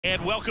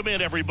And welcome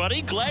in,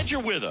 everybody. Glad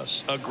you're with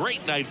us. A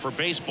great night for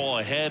baseball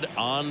ahead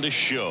on the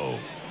show.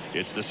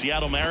 It's the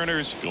Seattle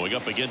Mariners going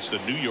up against the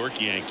New York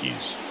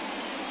Yankees.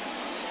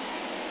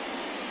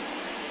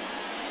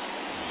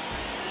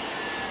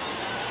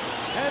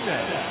 And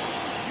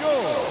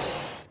go.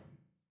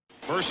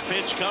 First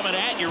pitch coming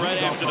at you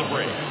right after the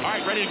break. All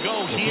right, ready to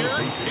go here.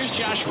 Here's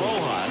Josh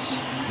Rojas.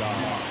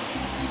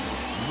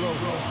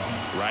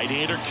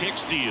 Right-hander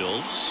kicks,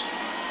 deals.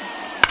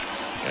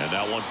 And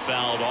that one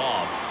fouled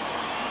off.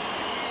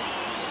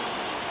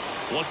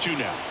 1-2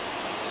 now.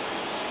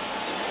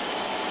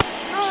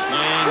 Swing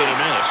and a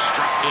miss.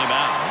 Struck him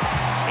out.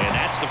 And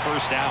that's the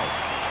first out.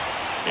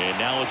 And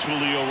now it's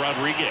Julio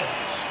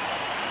Rodriguez.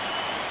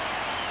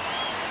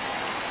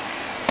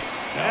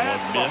 That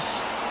one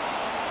missed.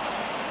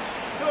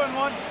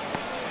 2-1.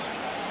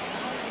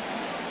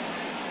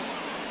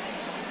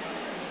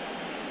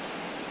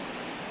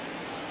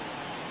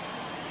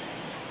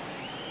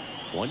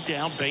 One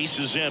down, base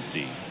is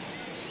empty.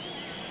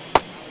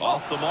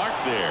 Off the mark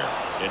there.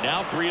 And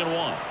now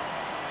 3-1.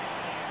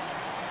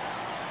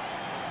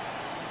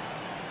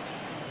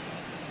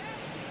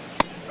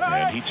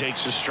 And he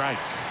takes a strike.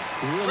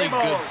 Really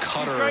good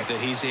cutter that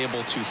he's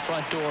able to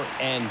front door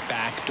and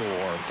back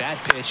door. That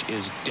pitch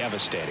is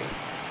devastating.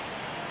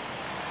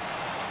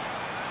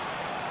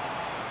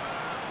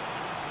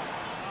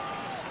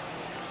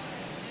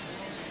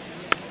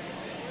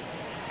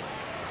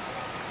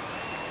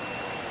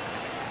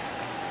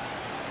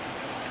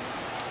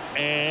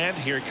 And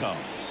here it comes.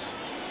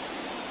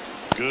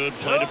 Good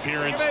plate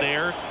appearance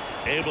there.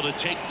 Able to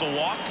take the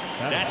walk.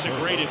 That's a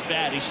great at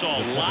bat. He saw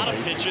a lot of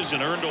pitches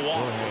and earned a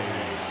walk.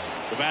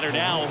 The batter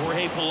now,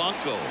 Jorge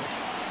Polanco.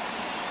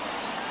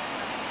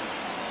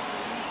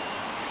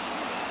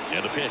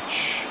 And a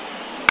pitch.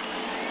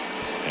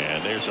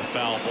 And there's a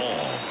foul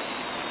ball.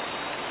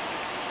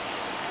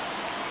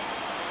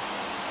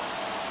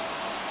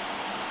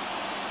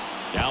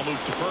 Now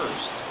move to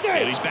first.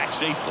 And he's back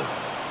safely.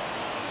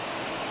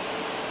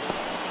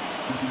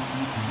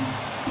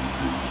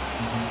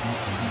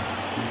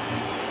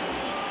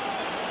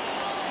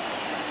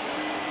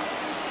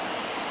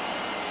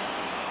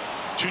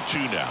 Two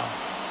now.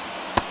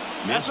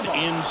 Missed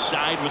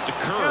inside with the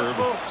curve.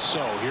 So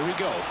here we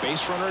go.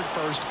 Base runner at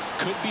first.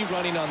 Could be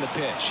running on the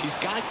pitch. He's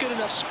got good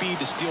enough speed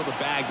to steal the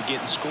bag to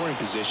get in scoring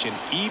position,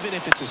 even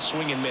if it's a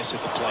swing and miss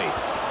at the plate.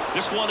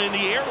 This one in the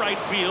air right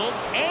field,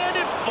 and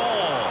it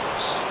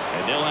falls.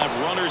 And they'll have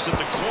runners at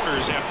the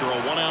corners after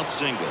a one-out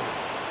single.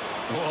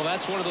 Well,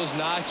 that's one of those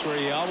knocks where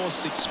you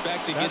almost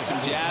expect to get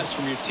some jabs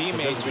from your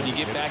teammates when you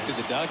get back to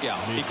the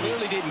dugout. He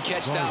clearly didn't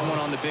catch that one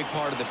on the big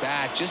part of the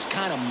bat, just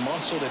kind of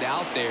muscled it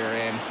out there.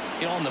 And,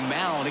 you know, on the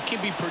mound, it can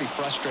be pretty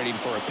frustrating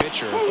for a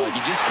pitcher, but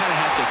you just kind of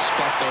have to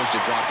expect those to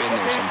drop in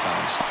there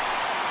sometimes.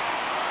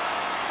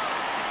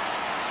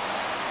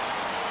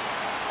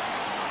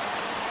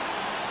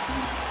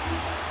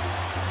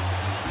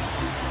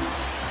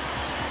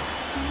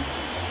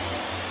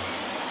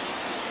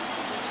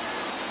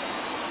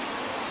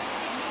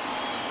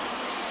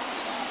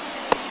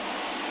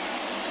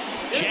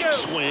 Check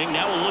swing.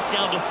 Now we'll look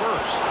down to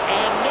first.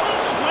 And no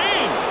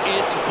swing.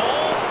 It's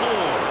ball 4.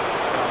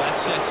 Well, that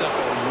sets up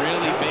a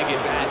really big at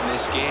bat in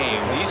this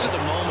game. These are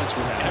the moments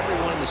when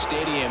everyone in the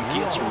stadium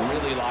gets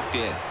really locked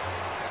in.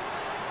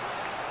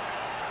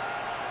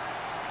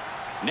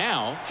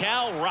 Now,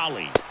 Cal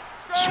Raleigh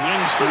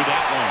swings through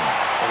that one.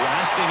 The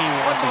last thing he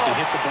wants is to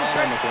hit the ball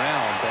on the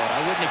ground, but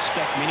I wouldn't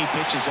expect many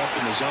pitches up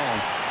in the zone.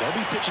 They'll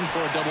be pitching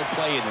for a double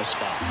play in this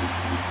spot.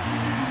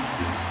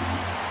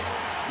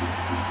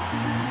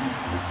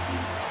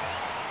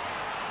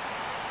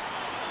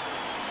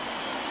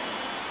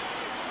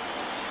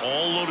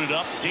 All loaded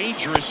up,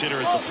 dangerous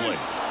hitter at the plate.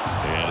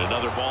 And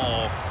another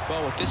ball.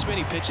 Well, with this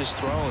many pitches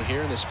thrown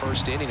here in this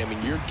first inning, I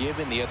mean, you're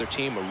giving the other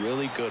team a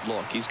really good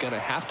look. He's going to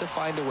have to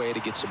find a way to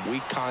get some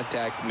weak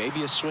contact,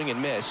 maybe a swing and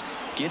miss,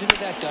 get into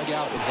that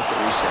dugout and hit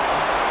the reset.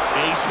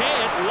 Base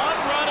hit, 1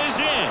 run is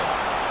in.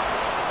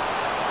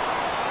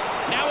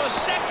 Now a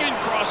second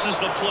crosses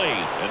the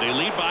plate, and they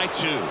lead by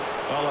 2.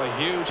 Well, a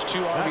huge 2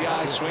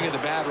 RBI swing of the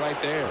bat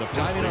right there. The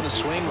timing on the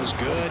swing was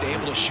good,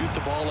 able to shoot the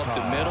ball up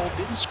the middle.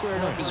 Didn't square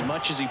it up as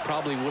much as he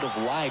probably would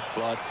have liked,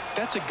 but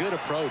that's a good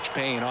approach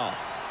paying off.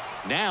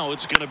 Now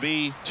it's going to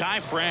be Ty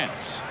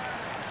France.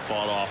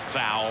 Fought off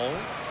foul.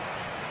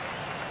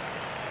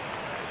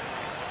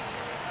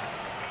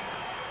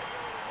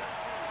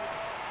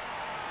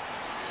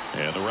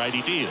 And the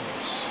righty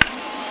deals.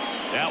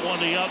 That one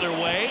the other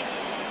way.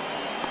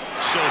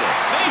 Soto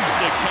makes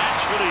the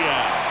catch for the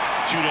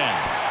out. 2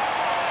 down.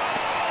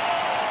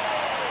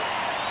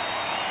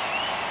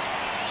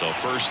 So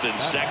first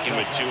and second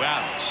with 2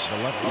 outs.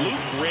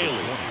 Luke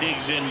Raley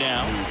digs in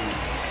now.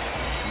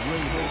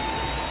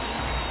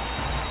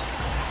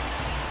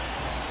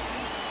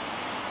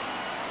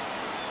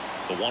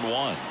 The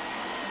 1-1.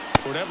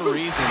 For whatever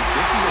reasons,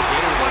 this is a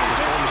hitter that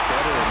performs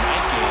better in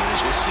night games.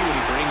 We'll see what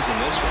he brings in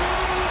this one.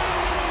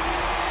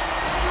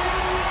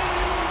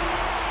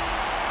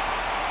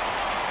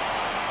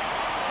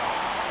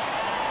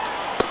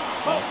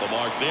 Off the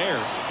mark there,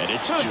 and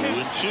it's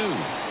 2-2.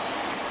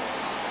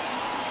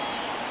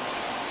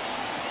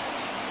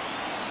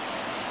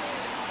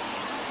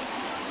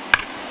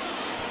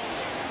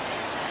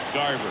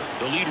 Garver,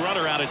 the lead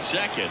runner, out at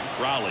second.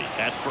 Raleigh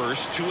at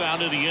first, 2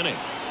 out of the inning.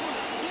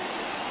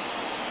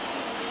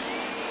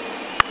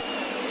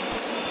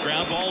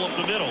 Ground ball up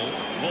the middle.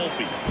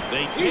 Volpe.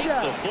 They take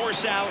the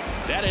force out.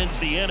 That ends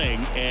the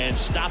inning and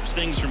stops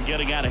things from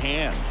getting out of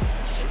hand.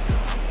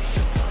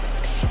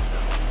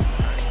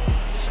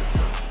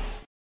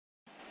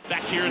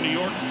 Back here in New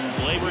York,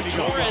 Gleyber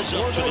Torres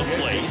up to the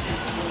plate.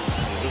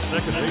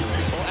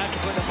 Well, after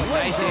putting up a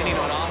nice inning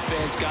on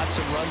offense, got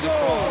some runs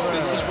across,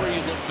 this is where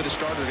you look for the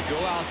starter to go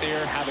out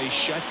there, have a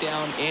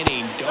shutdown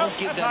inning. Don't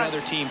give that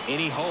other team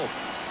any hope.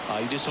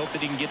 You just hope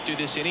that he can get through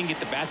this inning, get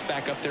the bats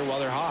back up there while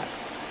they're hot.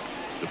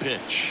 The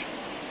pitch.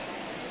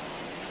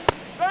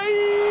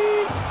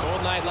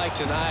 Cold night like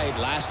tonight,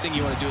 last thing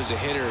you want to do as a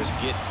hitter is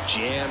get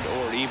jammed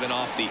or even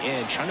off the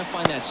end. Trying to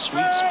find that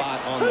sweet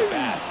spot on the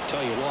bat.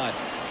 Tell you what,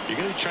 you're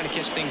going to be trying to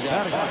catch things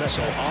out front,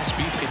 so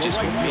off-speed pitches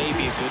may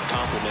be a good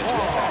complement to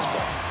that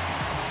fastball.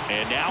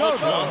 And now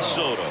it's Juan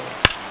Soto.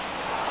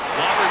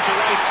 Lobber to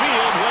right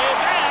field, way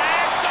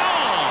back,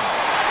 gone.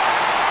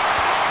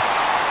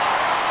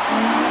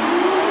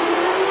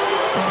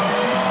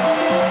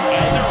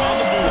 And they're on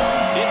the board.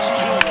 It's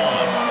 2-1.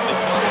 They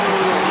thought it could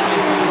be a high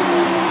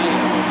fastball by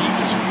him, but he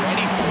was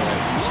ready for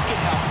it. Look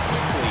at how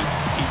quickly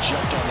he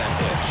jumped on that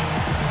pitch.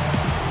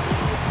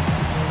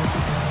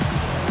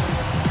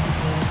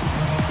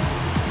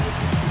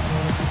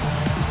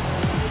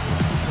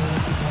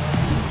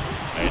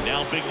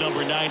 Big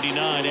number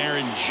 99,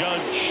 Aaron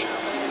Judge.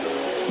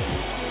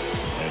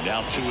 And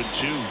now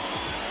 2-2.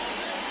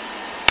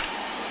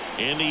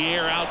 In the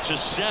air out to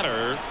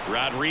center.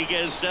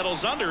 Rodriguez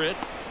settles under it.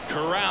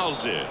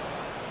 Corrals it.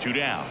 2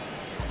 down.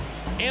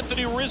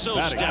 Anthony Rizzo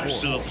steps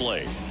to the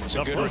plate. It's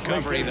a good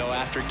recovery, though,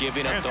 after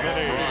giving up the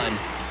home run.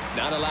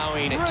 Not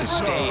allowing it to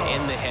stay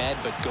in the head,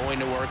 but going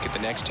to work at the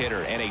next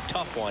hitter, and a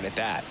tough one at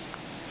that.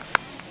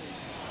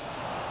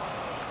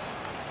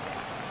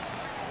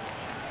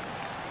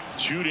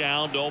 2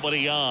 down,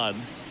 nobody on.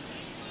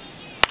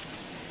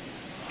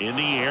 In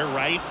the air,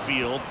 right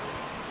field.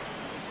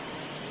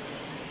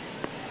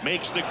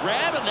 Makes the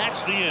grab, and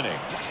that's the inning.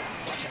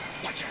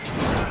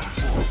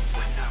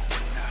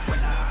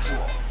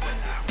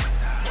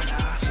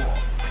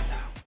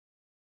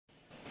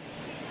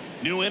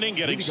 New inning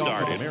getting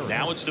started.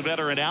 Now it's the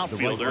veteran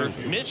outfielder,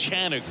 Mitch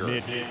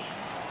Haniger.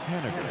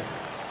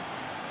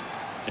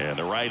 And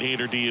the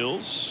right-hander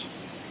deals.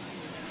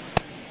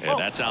 And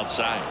that's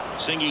outside.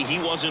 Singy, he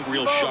wasn't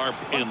real sharp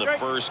in the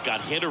first, got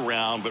hit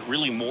around, but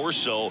really more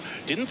so,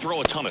 didn't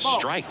throw a ton of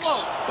strikes.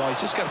 Well, he's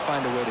just got to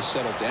find a way to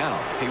settle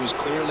down. He was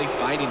clearly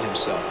fighting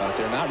himself out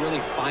there, not really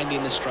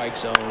finding the strike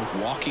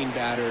zone, walking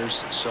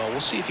batters. So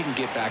we'll see if he can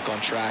get back on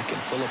track and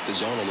fill up the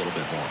zone a little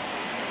bit more.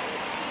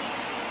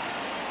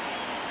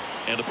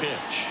 And a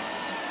pitch.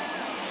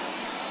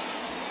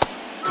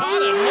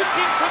 Caught him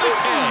looking for the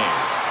K.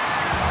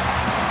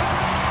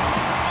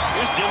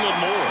 Here's Dylan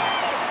Moore.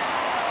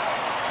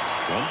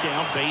 One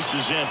down, base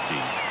is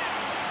empty.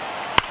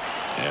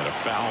 And a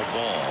foul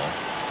ball.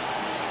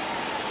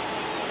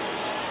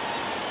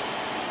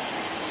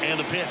 And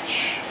a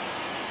pitch.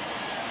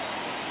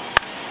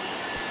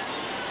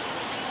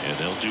 And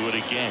they'll do it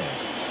again.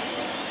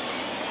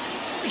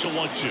 Here's a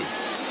 1-2.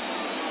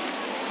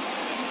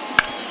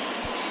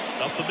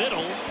 Up the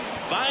middle.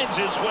 Finds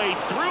its way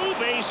through,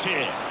 base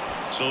hit.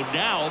 So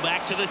now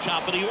back to the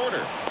top of the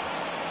order.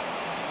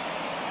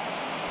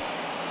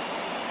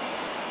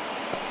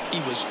 He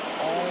was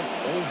all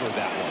over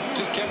that one.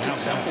 Just kept it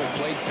simple.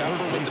 Played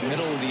Pepper with the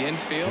middle of the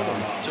infield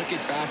and took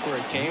it back where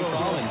it came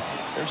from, and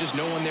there's just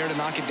no one there to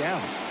knock it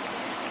down.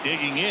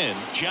 Digging in,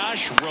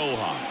 Josh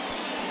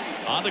Rojas.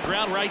 On the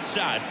ground right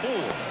side, 4,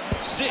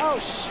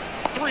 6,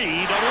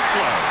 3, double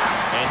play.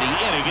 And the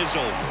inning is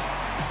over.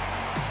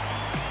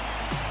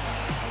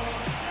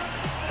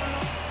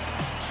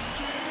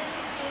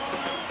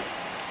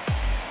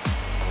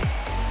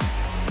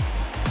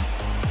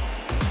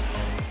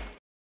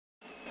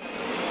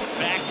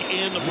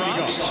 In the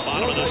Bronx,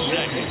 bottom of the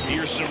second.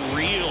 Here's some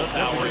real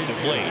power at the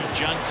plate.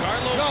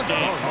 Giancarlo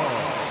Stanton.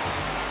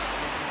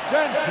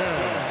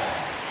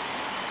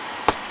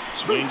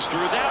 Swings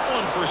through that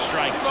one for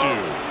strike 2.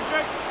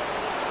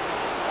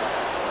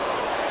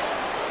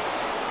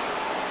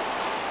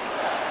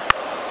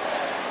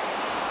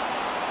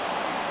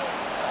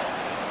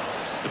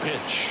 The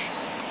pitch.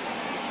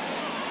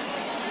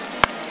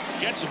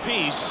 Gets a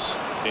piece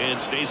and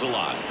stays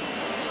alive.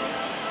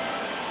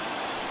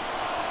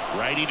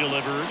 Righty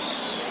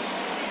delivers.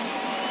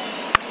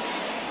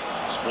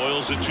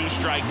 Spoils the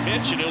 2-strike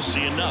pitch, and he'll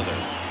see another.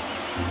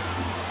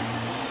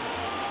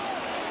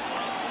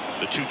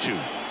 The 2-2.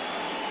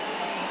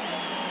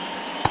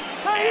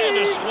 And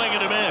a swing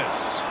and a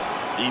miss.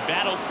 He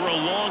battled for a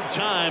long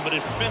time, but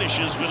it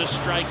finishes with a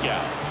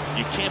strikeout.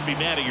 You can't be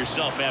mad at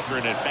yourself after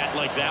an at-bat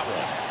like that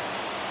one.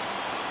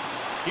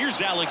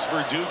 Here's Alex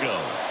Verdugo.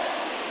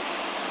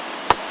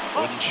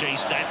 Wouldn't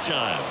chase that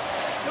time.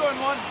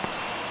 2-1.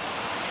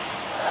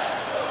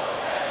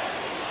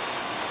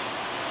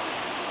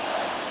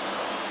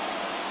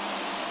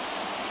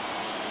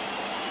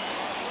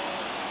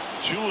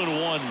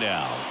 2-1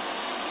 now.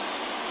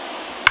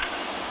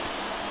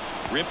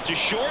 Ripped to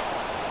short.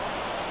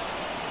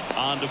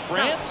 On to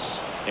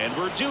France. And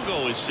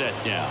Verdugo is set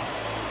down.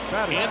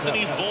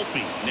 Anthony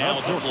Volpe now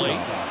at the plate.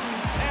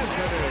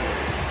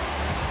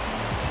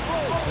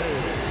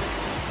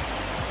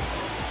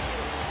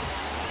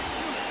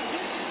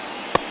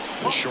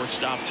 The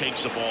shortstop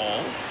takes the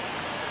ball.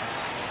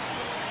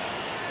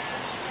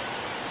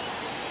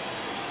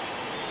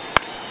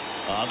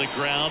 On the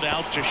ground,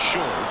 out to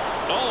short.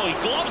 Oh, he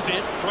gloves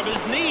it from his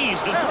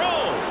knees. The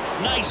throw.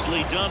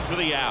 Nicely done for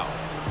the out.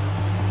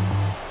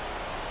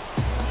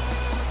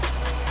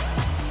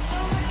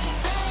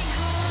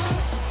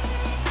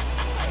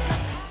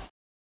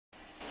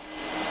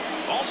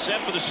 All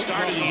set for the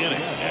start of the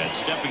inning. And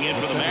stepping in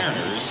for the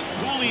Mariners,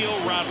 Julio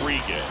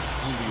Rodriguez.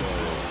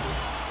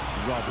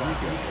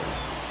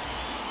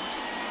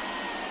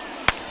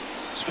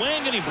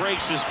 Swing, and he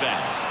breaks his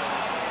bat.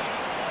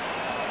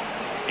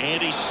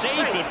 And he's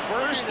safe at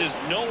first as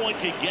no one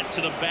can get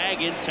to the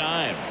bag in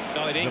time.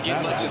 No, he didn't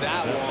get much of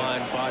that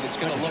one, but it's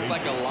going to look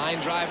like a line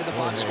drive in the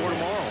box score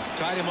tomorrow.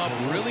 Tied him up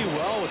really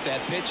well with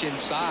that pitch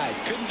inside.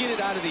 Couldn't get it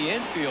out of the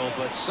infield,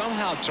 but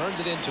somehow turns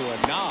it into a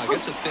nog.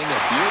 It's a thing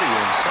of beauty,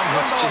 and some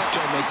hits just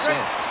don't make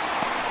sense.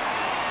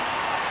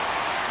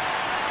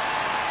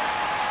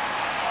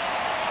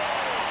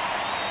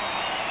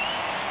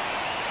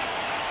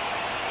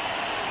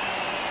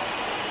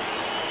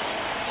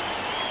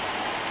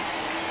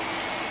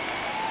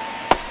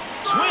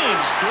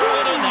 Swings through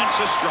it, and that's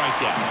a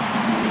strikeout.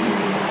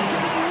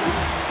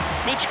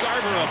 Mitch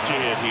Garver up to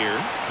hit here.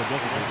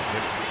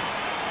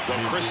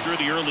 Well, Chris, through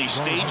the early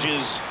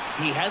stages,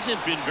 he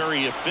hasn't been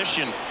very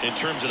efficient in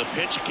terms of the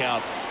pitch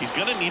count. He's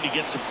going to need to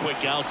get some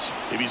quick outs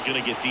if he's going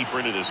to get deeper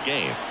into this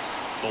game.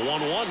 The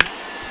 1-1.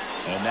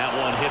 And that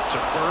one hit to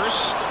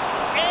first.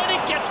 And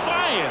it gets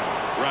by him.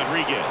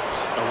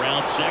 Rodriguez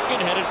around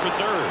second, headed for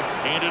third.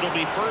 And it'll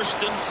be first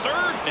and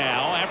third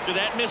now after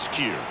that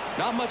miscue.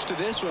 Not much to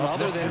this one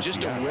other than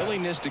just a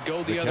willingness to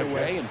go the other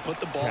way and put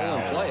the ball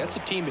in play. That's a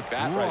team at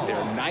bat right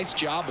there. Nice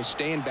job of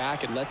staying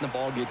back and letting the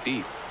ball get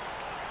deep.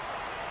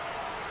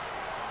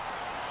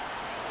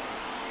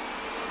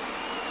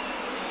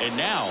 And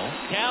now,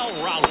 Cal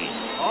Raleigh.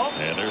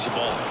 And there's a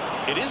ball.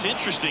 It is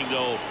interesting,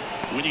 though,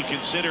 when you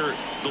consider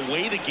the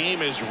way the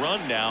game is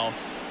run now.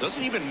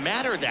 Doesn't even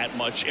matter that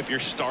much if your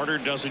starter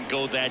doesn't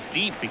go that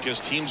deep because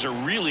teams are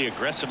really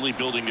aggressively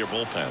building their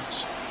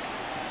bullpens.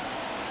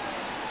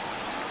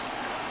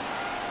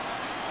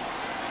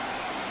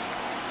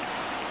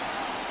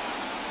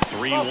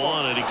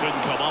 (3-1) and he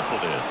couldn't come up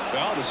with it.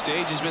 Well, the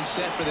stage has been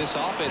set for this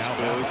offense,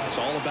 Boo. It's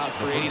all about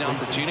creating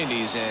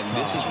opportunities, and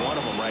this is one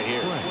of them right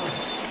here.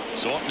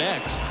 So up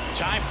next,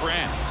 Ty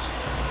France.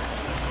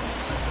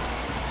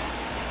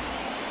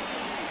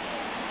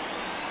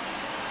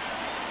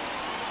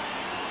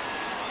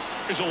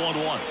 Here's a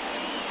 1-1.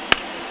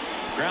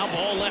 Ground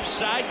ball left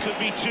side, could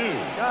be two.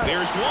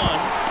 There's one,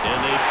 and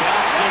they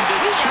bounce into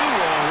two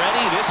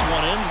already. This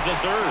one ends the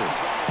third.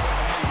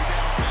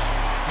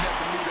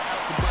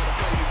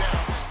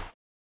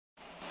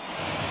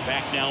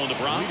 Back now in the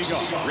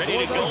Bronx, ready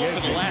to go for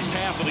the last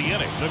half of the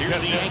inning.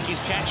 Here's the Yankees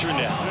catcher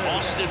now,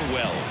 Austin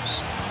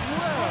Wells.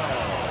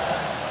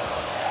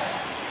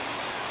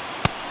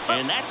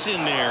 And that's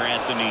in there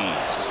at the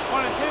knees.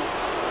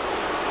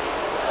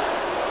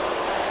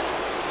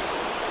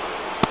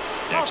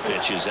 Next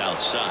pitch is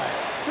outside.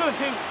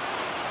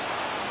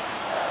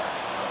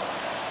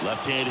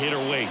 Left-hand hitter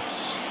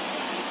waits.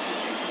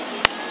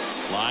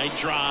 Line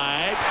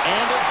drive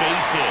and a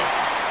base hit.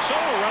 So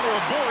a runner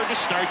aboard to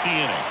start the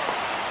inning.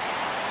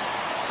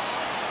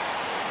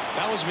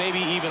 That was maybe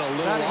even a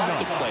little off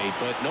the plate,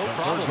 but no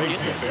problem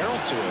getting the barrel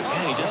to it.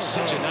 Man, he does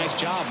such a nice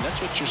job, and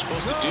that's what you're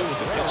supposed to do with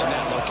the pitch in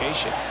that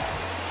location.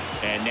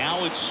 And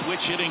now it's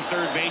switch hitting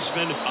third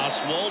baseman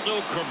Oswaldo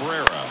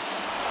Cabrera.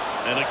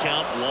 And a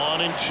count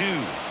 1-2.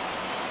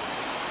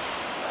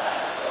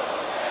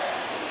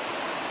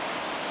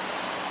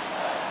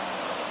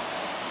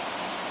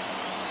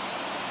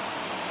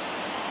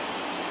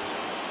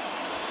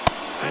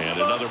 And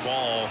another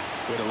ball.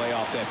 Way to lay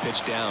off that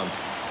pitch down.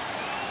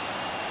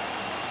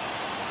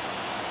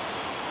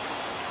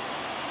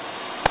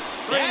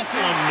 That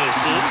one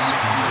misses.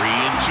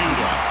 3-2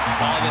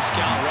 now. On this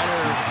count,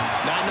 runner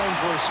not known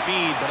for his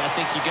speed, but I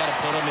think you got to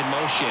put him in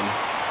motion.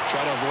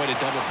 Try to avoid a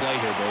double play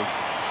here, Boo.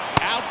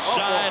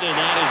 Outside, and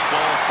that is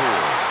ball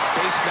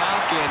 4. Base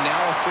knock, and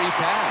now a free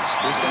pass.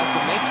 This has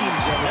the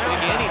makings of a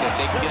big inning if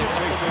they can get a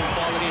couple of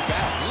quality at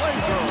bats.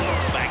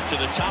 Back to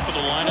the top of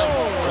the lineup,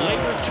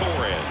 Gleyber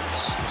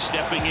Torres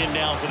stepping in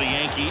now for the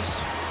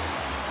Yankees.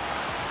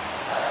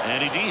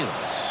 And he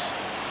deals.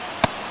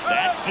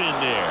 That's in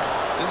there.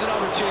 There's an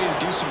opportunity to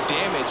do some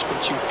damage, but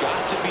you've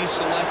got to be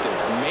selective.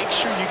 Make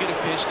sure you get a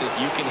pitch that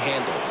you can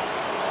handle.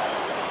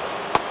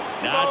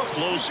 Not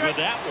close with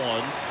that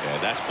one. And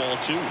that's ball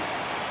 2.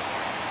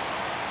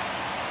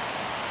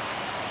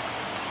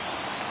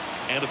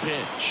 And a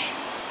pitch.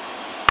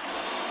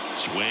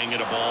 Swing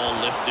and a ball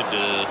lifted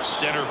to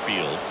center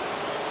field.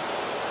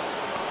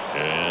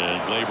 And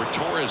Gleyber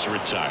Torres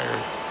retired.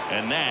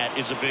 And that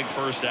is a big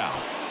first out.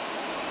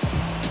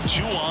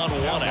 2 on,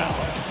 1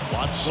 out.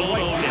 Juan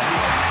Soto now.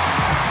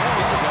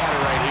 He's a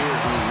batter right here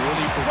who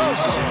really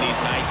produces in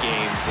these night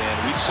games, and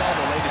we saw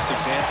the latest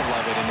example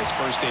of it in his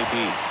first AB.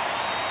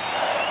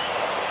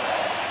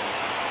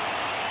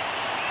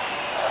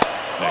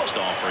 Next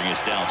offering is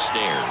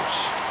downstairs.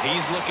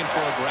 He's looking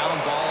for a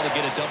ground ball to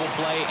get a double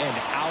play and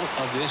out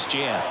of this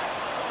jam.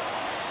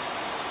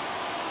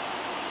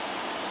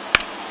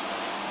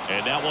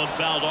 And that one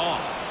fouled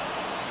off.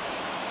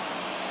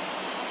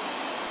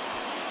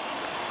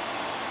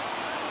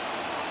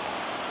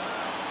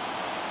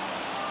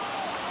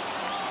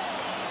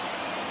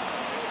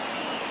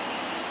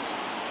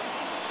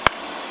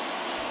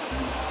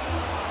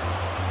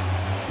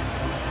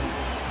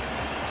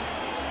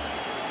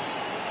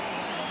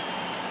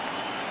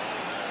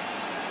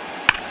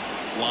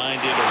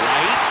 Lined into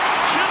right.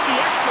 Should be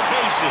extra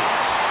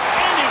bases.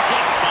 And it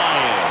gets by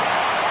him.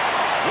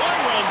 1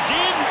 runs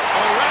in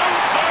around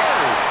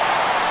third.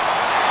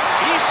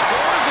 He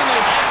scores and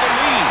they have the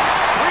lead.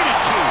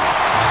 3-2.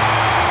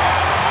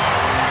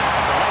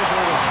 Well, that was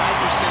one of those high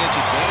percentage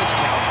advantage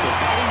counts, but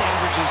batting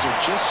averages are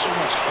just so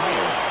much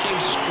higher. Came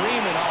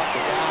screaming off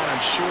the bat,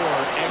 I'm sure.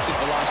 Exit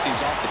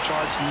velocity's off the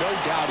charts. No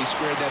doubt he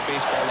squared that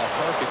baseball up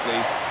perfectly.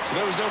 So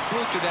there was no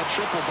fluke to that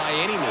triple by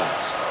any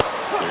means.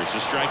 There's a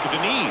strike at the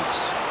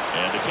knees.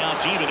 And the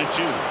count's even at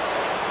 2.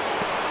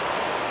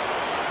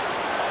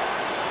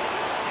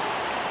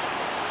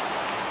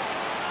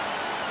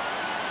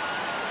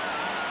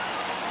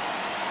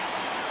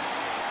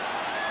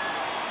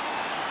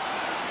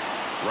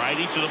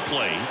 Righty to the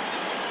plate.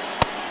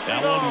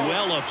 That one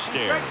well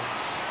upstairs.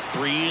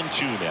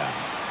 3-2 now.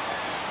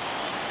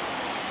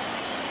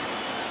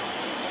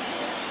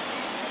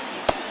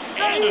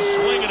 And a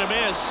swing and a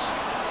miss.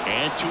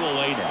 And 2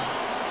 away now.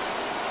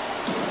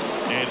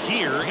 And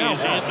here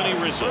is Anthony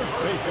Rizzo.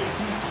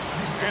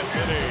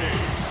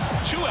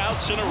 2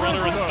 outs and a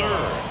runner in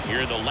third.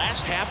 Here in the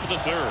last half of the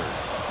third.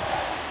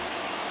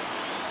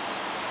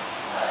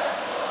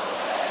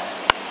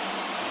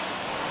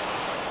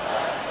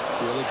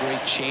 Really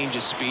great change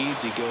of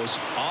speeds. He goes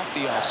off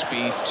the off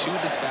speed to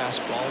the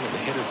fastball, and the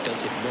hitter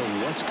doesn't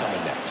know what's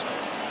coming next.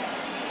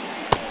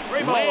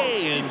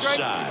 Way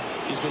inside.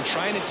 He's been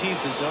trying to tease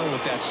the zone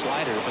with that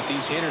slider, but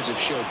these hitters have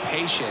showed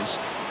patience,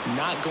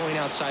 not going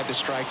outside the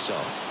strike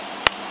zone.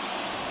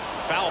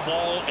 Foul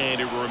ball, and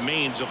it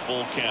remains a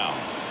full count.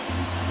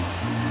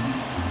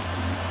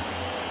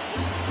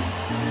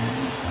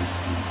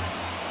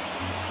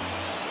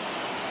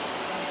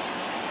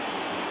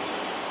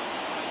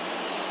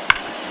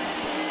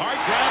 Hard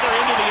grounder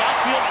into the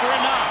outfield for a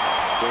knock.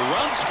 The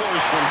run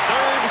scores from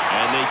third,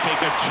 and they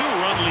take a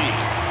 2-run lead.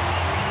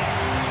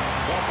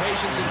 Well,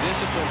 patience and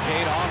discipline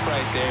paid off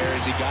right there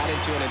as he got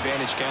into an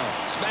advantage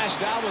count. Smashed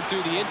that one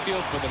through the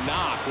infield for the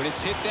knock. When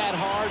it's hit that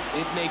hard,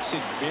 it makes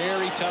it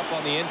very tough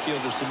on the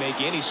infielders to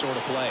make any sort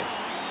of play.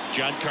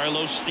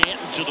 Giancarlo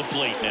Stanton to the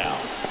plate now.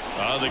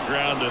 On the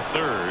ground to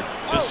third.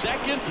 To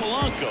second,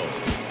 Polanco.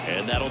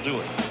 And that'll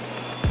do it.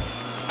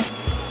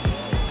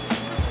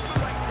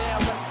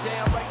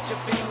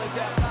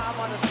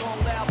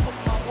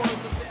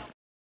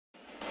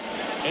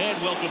 And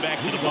welcome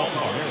back to the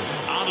ballpark.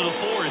 On to the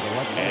fourth.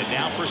 And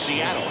now for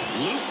Seattle,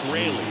 Luke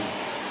Raley.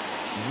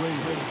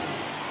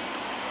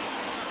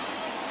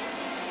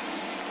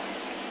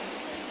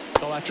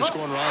 Well, after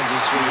scoring runs, this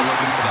is where you're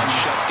looking for that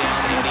shutdown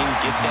inning,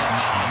 get that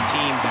hot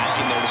team back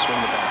in there to swing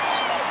the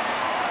bats.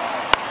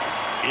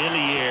 In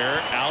the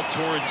air, out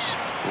towards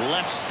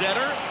left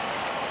center.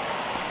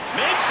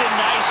 Makes a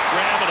nice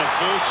grab and a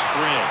full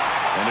sprint.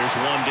 And there's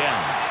one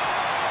down.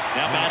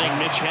 Now batting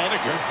Mitch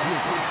Haniger.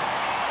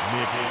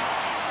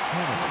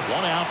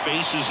 1 out,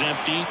 base is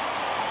empty.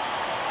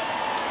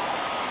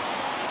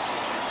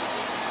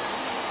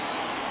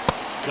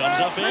 Comes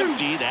up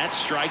empty. That's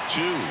strike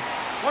 2.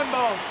 1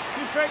 ball,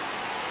 2 strikes.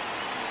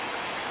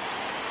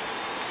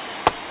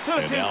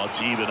 And now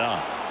it's even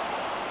up.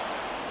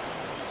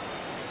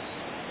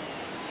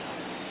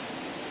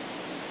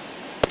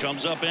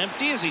 Comes up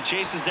empty as he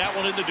chases that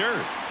one in the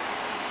dirt.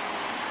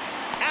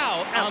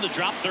 Out on the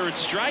drop, third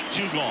strike,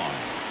 2 gone.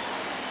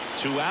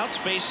 2 outs,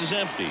 base is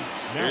empty.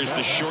 There's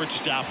the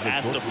shortstop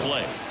at the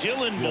plate,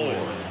 Dylan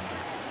Moore.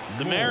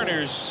 The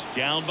Mariners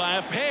down by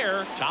a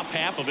pair, top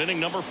half of inning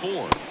number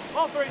 4.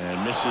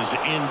 And misses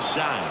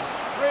inside.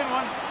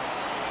 3-1.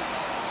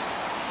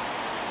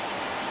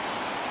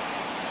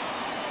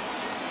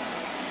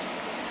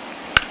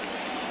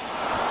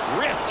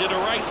 Ripped into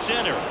right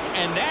center,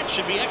 and that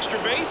should be extra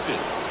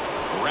bases.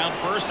 Around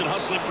first and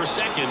hustling for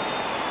second.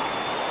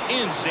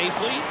 In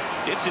safely,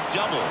 it's a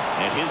double,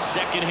 and his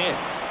second hit.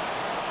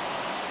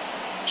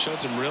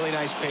 Showed some really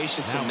nice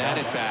patience in that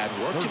at bat.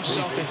 Worked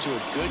himself into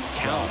a good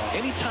count.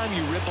 Anytime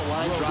you rip a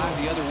line drive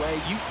the other way,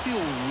 you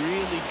feel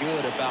really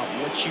good about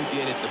what you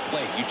did at the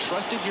plate. You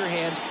trusted your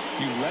hands,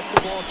 you let the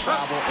ball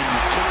travel, and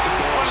you took the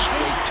ball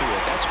straight to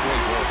it. That's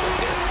great work right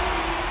there.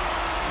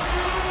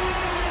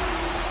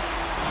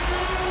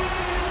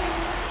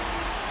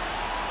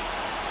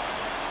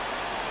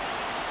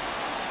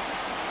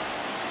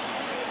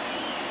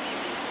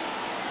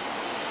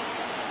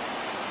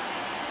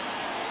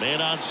 Man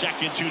on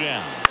second, 2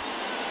 down.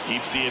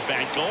 Keeps the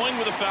at-bat going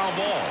with a foul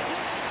ball.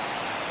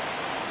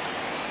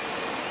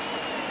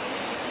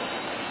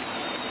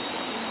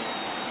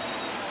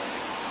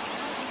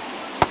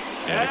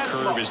 And a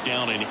curve is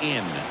down and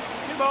in.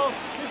 Two balls,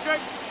 two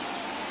strikes.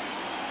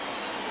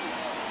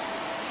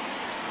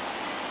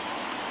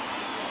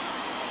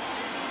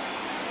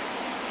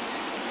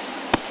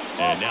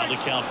 And now the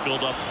count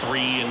filled up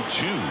 3-2.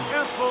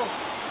 Careful.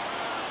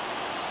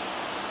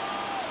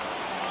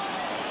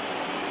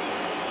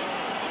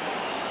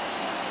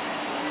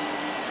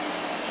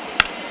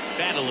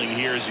 Battling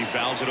here as he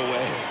fouls it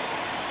away.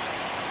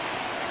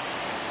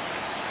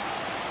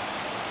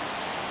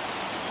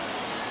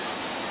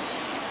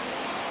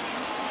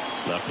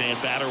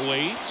 Left-hand batter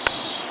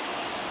waits.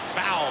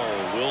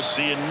 Foul. We'll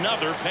see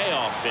another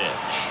payoff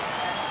pitch.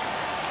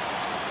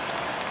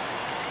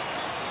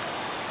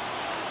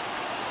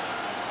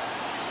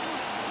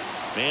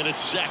 Man at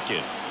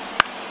second.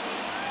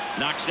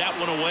 Knocks that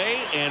one away,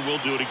 and we'll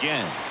do it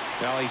again.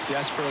 Well, he's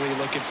desperately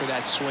looking for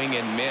that swing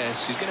and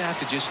miss. He's going to have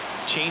to just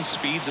change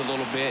speeds a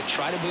little bit,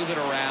 try to move it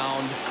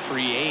around,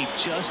 create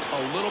just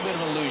a little bit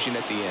of illusion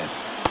at the end.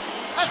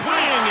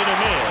 Swing and a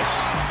miss.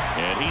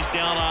 And he's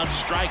down on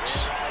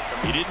strikes.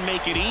 He didn't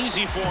make it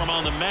easy for him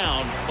on the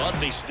mound, but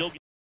they still get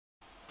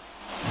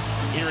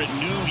here at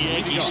New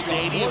Yankee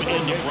Stadium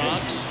in the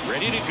Bronx,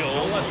 ready to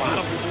go,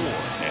 bottom 4.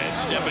 And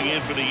stepping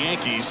in for the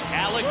Yankees,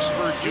 Alex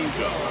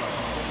Verdugo.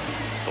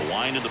 The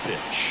wind of the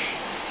pitch.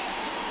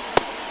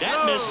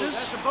 That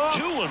misses.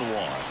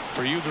 2-1.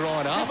 For you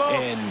growing up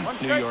in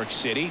New York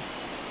City,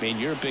 I mean,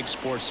 you're a big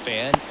sports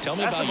fan. Tell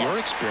me about your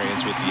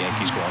experience with the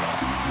Yankees growing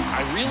up.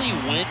 I really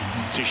went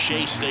to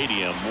Shea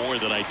Stadium more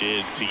than I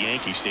did to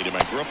Yankee Stadium.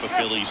 I grew up a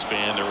Phillies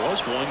fan. There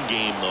was one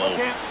game, though,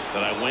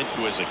 that I went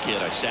to as a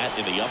kid. I sat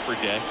in the upper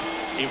deck.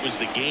 It was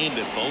the game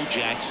that Bo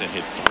Jackson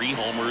hit 3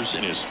 homers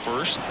in his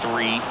first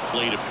 3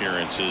 plate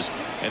appearances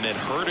and then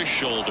hurt his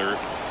shoulder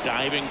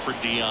diving for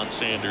Deion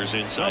Sanders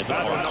inside the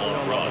park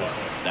home run.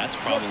 That's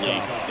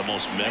probably the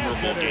most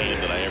memorable game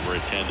that I ever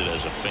attended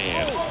as a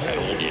fan at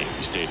Old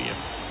Yankee Stadium.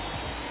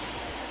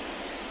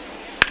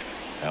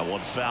 That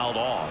one fouled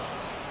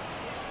off.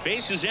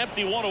 Base is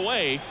empty, 1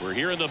 away. We're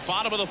here in the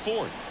bottom of the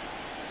 4th.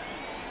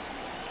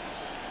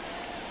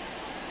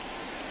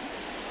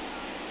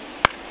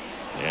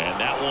 And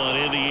that one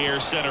in the air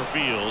center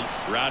field.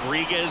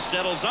 Rodriguez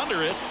settles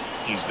under it.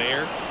 He's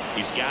there.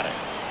 He's got it.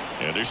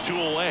 And there's 2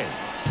 away.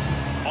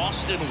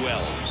 Austin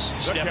Wells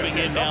stepping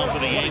in now for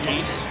the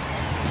Yankees.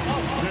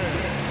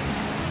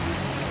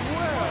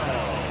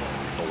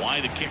 The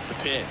wind to kick the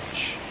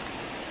pitch.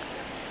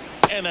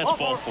 And that's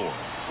ball 4.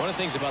 One of the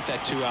things about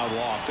that 2-out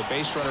walk, the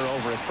base runner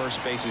over at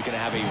first base is going to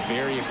have a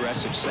very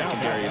aggressive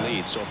secondary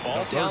lead. So a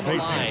ball down the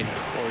line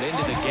or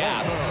into the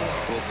gap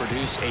will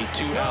produce a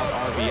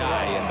 2-out RBI,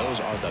 and those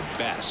are the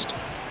best.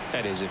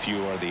 That is, if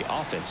you are the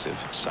offensive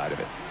side of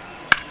it.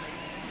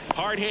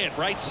 Hard hit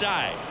right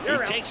side. He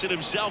takes it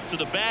himself to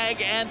the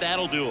bag, and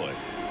that'll do it.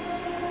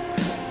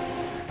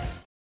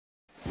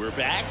 We're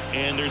back,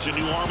 and there's a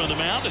new arm on the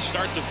mound to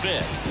start the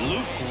 5th.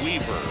 Luke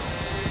Weaver.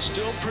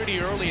 Still pretty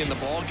early in the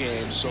ball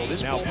game, so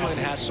this bullpen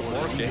has some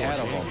work ahead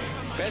of him.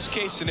 Best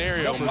case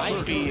scenario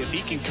might be if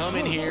he can come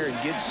in here and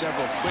get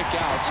several quick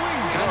outs,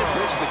 kind of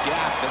bridge the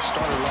gap that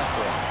starter left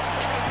for him.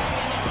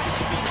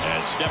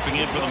 And stepping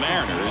in for the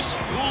Mariners,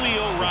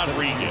 Julio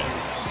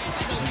Rodriguez.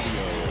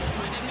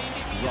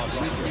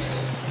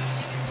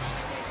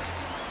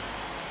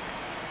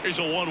 Here's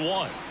a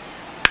 1-1.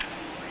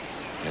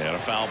 And a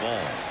foul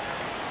ball.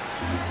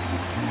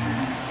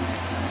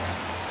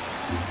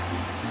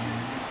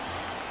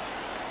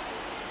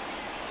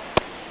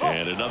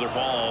 And another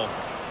ball.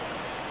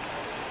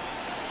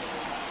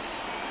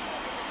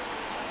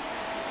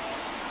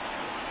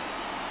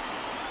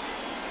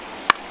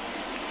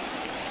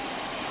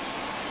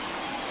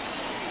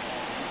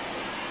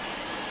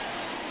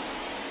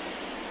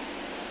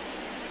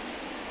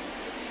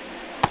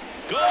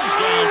 Goes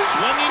down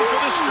swinging for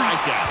the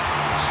strikeout.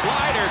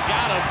 Slider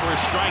got him for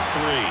strike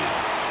 3.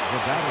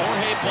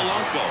 Jorge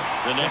Polanco,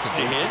 the next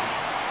to hit.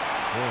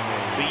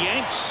 The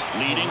Yanks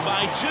leading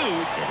by 2.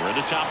 And we're at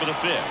the top of the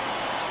 5th.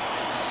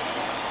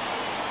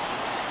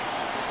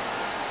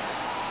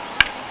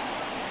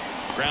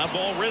 Ground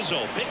ball,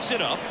 Rizzo picks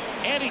it up,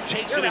 and he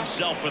takes it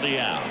himself for the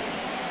out.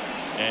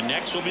 And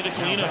next will be the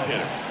cleanup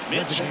hitter,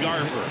 Mitch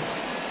Garver.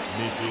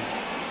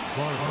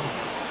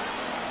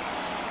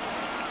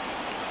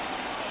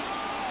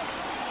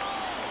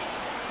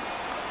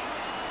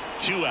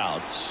 2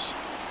 outs.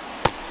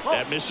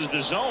 That misses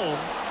the zone.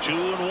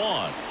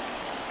 2-1.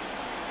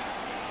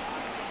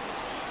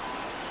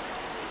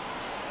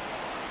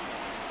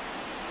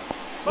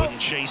 Wouldn't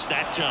chase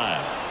that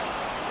time.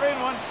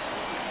 3-1.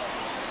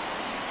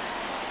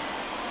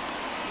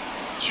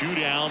 2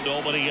 down,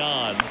 nobody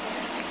on,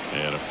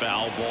 and a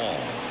foul ball.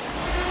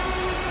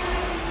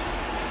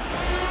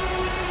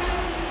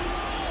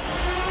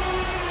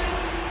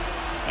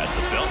 At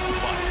the belt and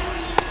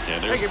fires,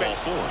 and there's ball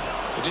 4.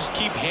 They just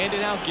keep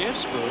handing out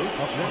gifts, Boo.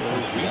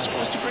 Are we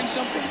supposed to bring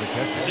something?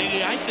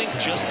 See, I think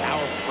just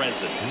our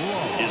presence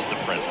is the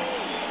present.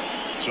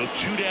 So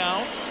 2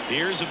 down.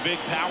 Here's a big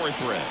power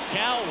threat.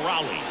 Cal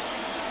Raleigh.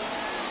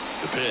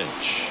 The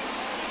pitch.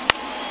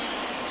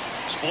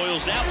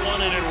 Spoils that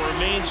one, and it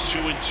remains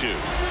 2-2.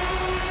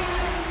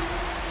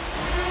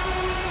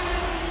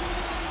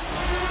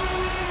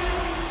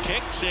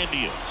 Kicks and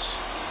deals.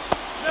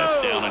 That's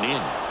down and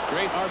in.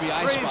 Great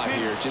RBI spot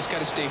here. Just got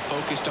to stay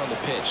focused on the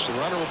pitch. The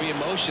runner will be in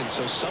motion,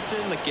 so something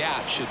in the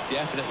gap should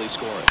definitely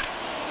score it.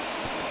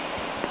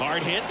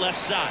 Hard hit left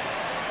side.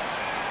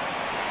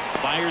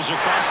 Fires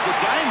across the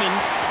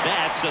diamond.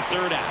 That's the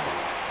 3rd out.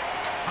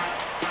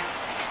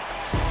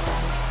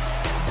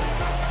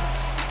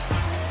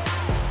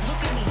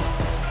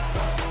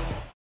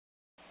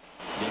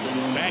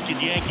 Back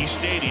at Yankee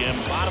Stadium,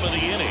 bottom of the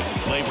inning.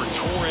 Gleyber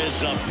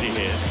Torres up to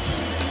hit.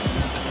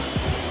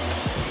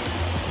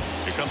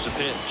 Here comes a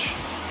pitch.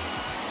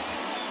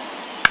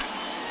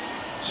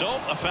 So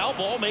a foul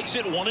ball makes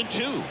it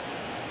 1-2.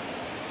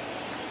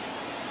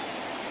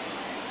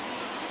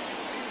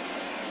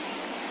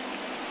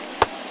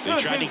 They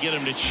tried to get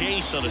him to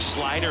chase on a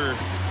slider,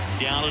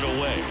 down and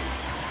away.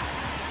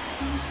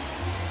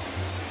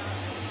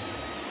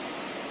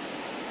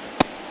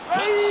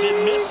 Cuts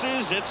and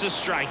misses. It's a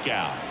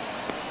strikeout.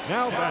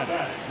 Now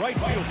batting, right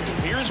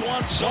fielder. Here's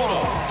Juan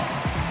Soto.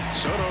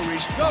 Soto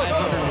reached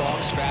 500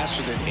 walks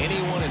faster than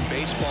anyone in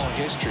baseball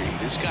history.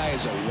 This guy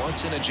is a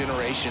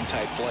once-in-a-generation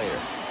type player.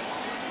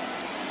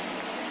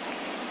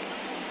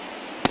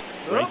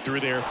 Right through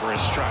there for a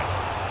strike.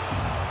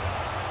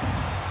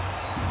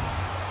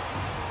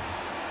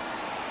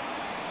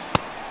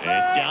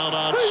 And down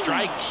on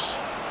strikes.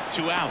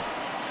 2 out.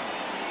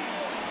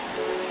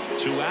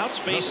 2 outs,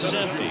 base is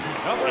empty.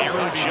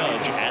 Aaron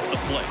Judge at the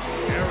plate.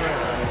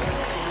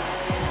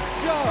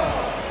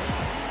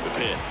 The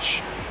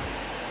pitch.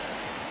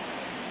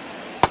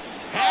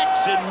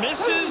 Hacks and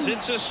misses.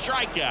 It's a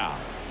strikeout.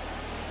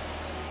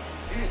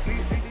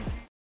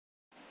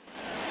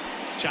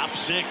 Top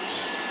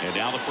 6. And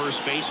now the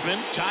first baseman,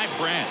 Ty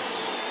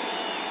France.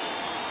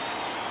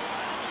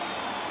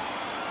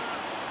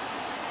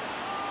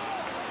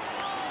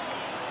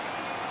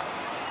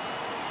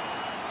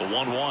 The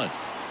 1-1.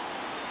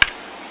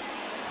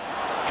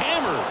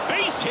 Hammer,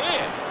 base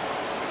hit.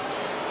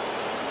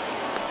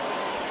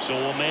 So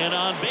a man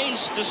on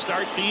base to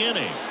start the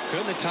inning.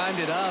 Couldn't have timed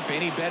it up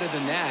any better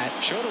than that.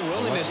 Showed a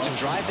willingness to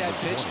drive that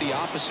pitch the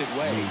opposite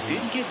way.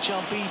 Didn't get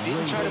jumpy,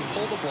 didn't try to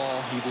pull the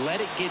ball. He let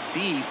it get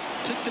deep,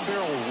 took the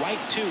barrel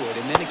right to it,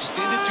 and then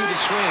extended through the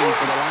swing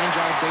for the line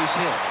drive base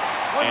hit.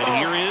 And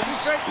here is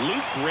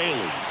Luke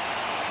Raley.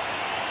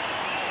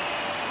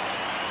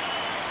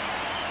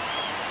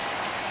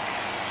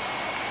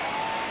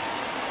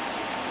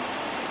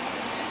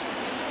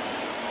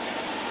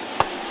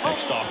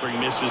 Next offering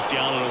misses,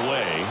 down and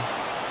away.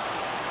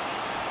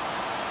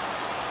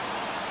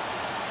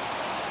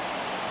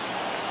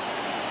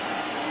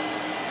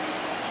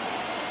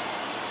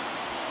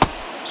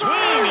 Swing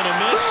and a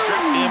miss,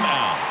 struck him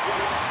out.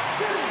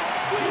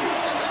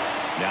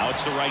 Now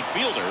it's the right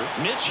fielder,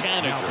 Mitch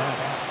Haniger.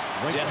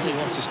 Definitely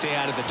wants to stay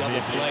out of the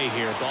double play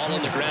here. Ball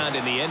on the ground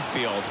in the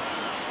infield.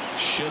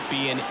 Should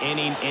be an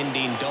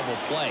inning-ending double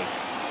play.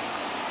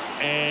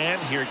 And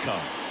here it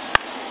comes.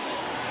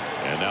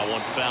 And that one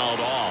fouled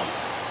off.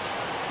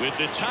 With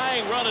the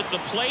tying run at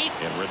the plate,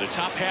 and we're in the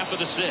top half of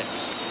the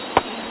 6th.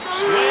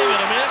 Swing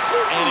and a miss,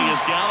 and he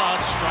is down on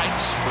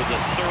strikes for the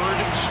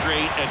 3rd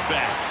straight at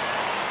bat.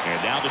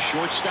 And now the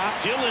shortstop,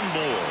 Dylan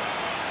Moore.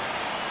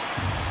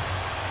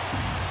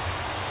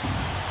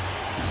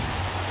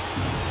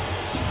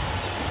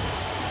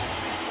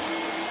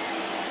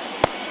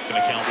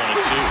 Gonna count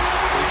 1-2.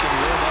 We can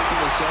live up in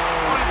the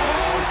zone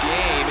all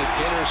game if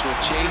hitters will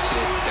chase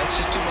it. That's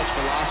just too much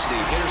velocity.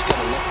 Hitters got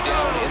to look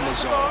down in the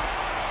zone.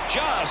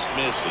 Just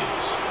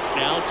misses.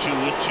 Now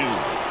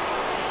 2-2.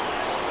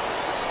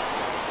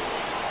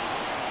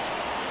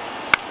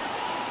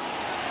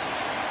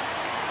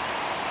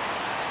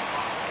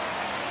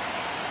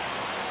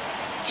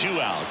 Two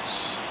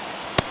outs.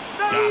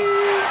 Got him.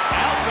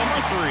 Out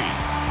number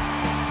 3.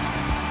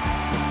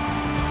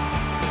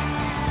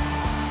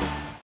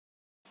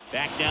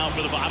 Back now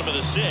for the bottom of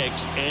the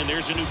 6th, and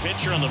there's a new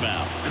pitcher on the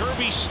mound,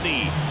 Kirby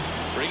Snead.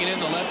 Bringing in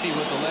the lefty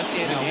with the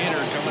left-handed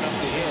hitter coming up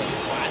to hit.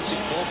 Classic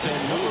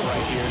bullpen move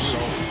right here, so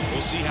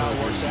we'll see how it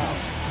works out.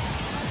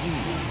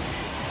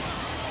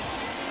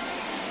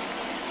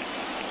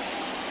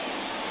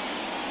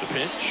 The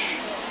pitch.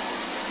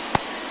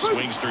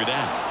 Swings through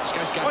that. This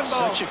guy's got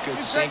such a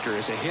good sinker.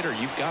 As a hitter,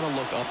 you've got to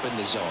look up in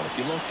the zone. If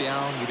you look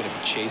down, you're going to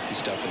be chasing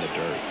stuff in the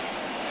dirt.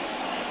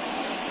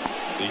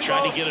 They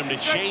tried to get him to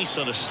chase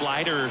on a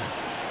slider,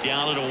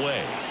 down and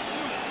away.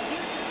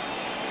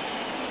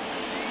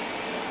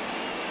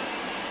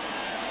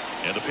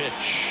 And the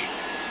pitch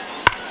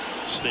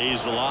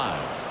stays alive.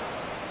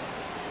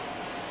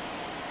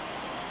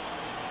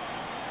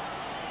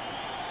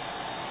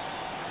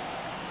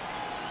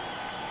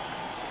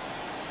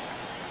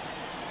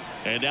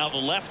 And now the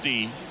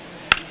lefty.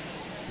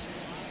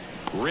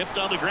 Ripped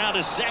on the ground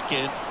to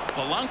second.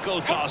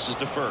 Polanco tosses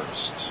to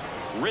first.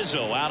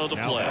 Rizzo out of the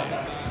play.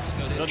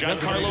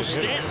 Giancarlo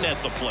Stanton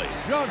at the plate.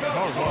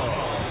 Giancarlo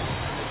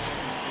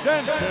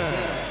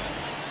Stanton.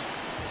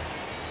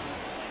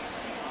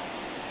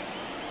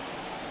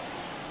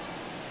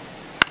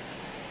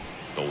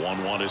 The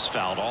 1-1 is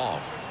fouled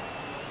off.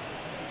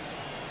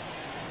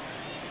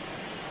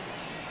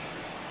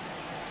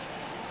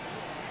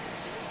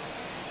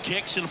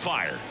 Kicks and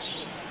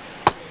fires.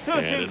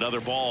 And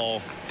another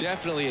ball.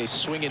 Definitely a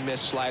swing and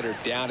miss slider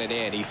down and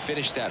in. He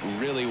finished that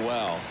really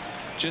well.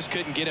 Just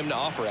couldn't get him to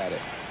offer at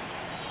it.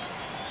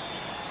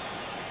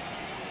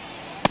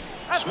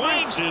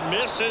 Swings and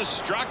misses.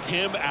 Struck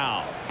him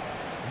out.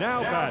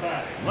 Now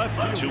batting,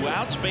 left fielder. 2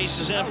 outs, base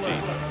is empty.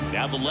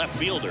 Now the left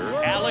fielder,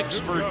 Alex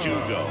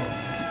Verdugo.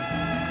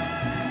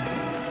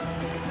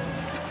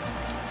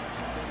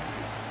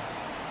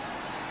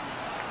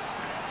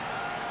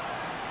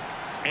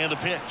 And the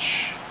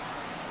pitch.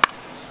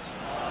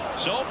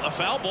 So a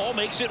foul ball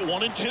makes it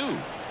 1-2.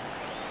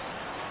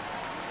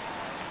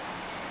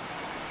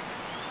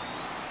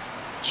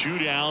 2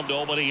 down,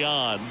 nobody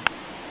on.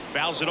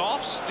 Fouls it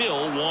off,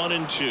 still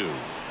 1-2.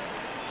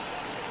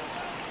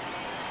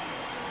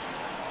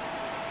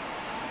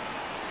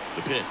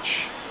 The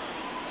pitch.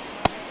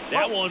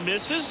 That one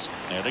misses,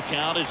 and the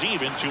count is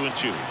even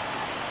 2-2.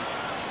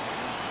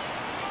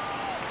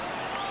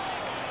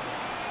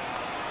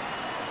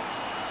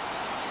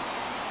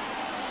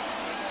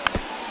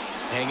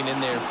 Hanging in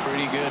there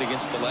pretty good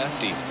against the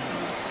lefty.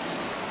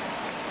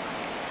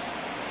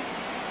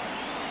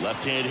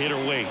 Left-hand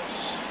hitter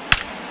waits.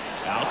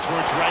 Out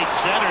towards right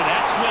center.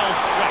 That's well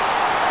struck.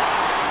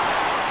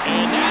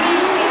 And that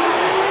is gone.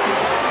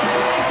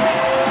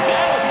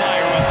 That'll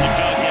fire up the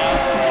dugout.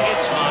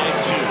 It's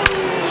 5-2.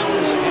 That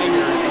was a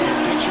hanger.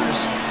 Pitchers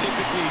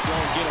typically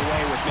don't get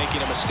away with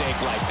making a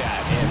mistake like that.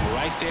 And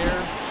right there,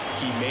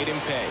 he made him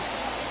pay.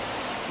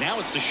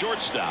 Now it's the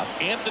shortstop,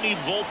 Anthony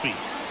Volpe.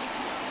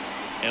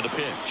 And a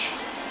pitch.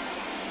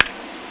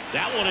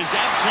 That one is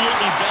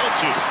absolutely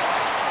belted.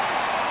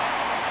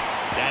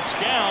 That's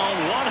down.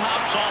 One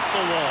hops off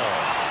the wall.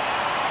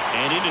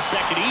 And into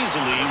second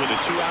easily with a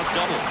 2-out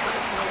double.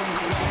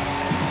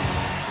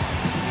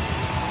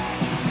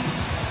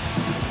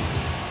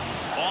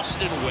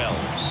 Austin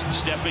Wells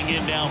stepping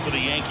in now for the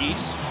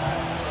Yankees.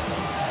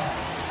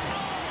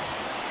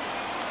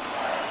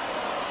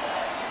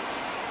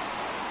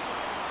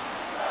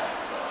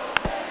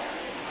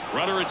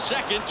 Runner at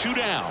second, 2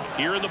 down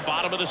here in the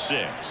bottom of the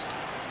 6th.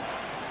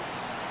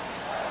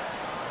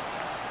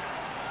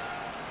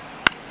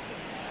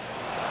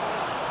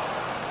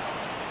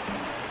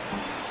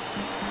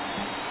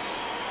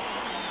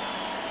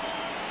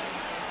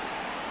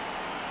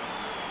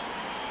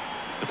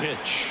 The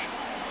pitch.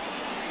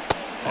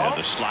 And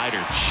the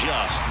slider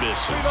just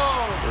misses.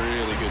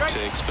 Really good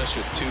take,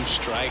 especially with 2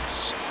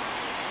 strikes.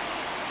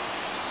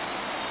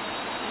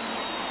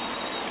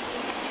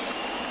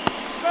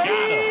 Got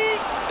him.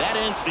 That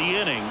ends the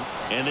inning,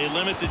 and they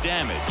limit the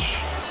damage.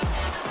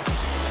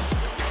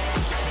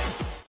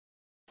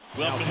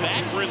 Welcome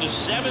back. We're in the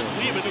 7th.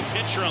 We have a new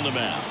pitcher on the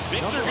mound,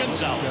 Victor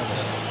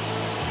Gonzalez.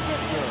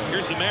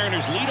 Here's the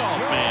Mariners'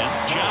 leadoff man,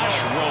 Josh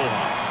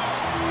Rojas.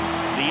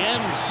 The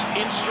M's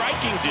in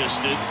striking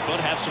distance, but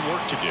have some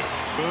work to do.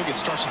 Boog, it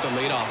starts with the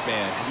leadoff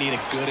man. Need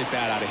a good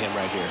at-bat out of him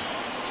right here.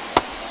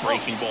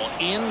 Breaking ball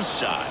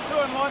inside,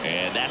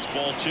 and that's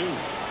ball 2.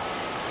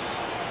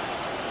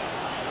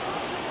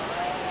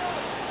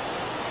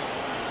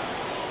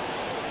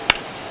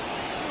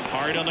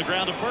 Hard on the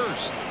ground to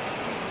first.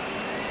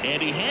 And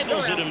he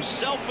handles it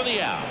himself for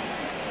the out.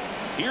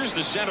 Here's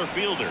the center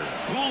fielder,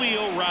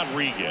 Julio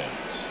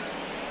Rodriguez.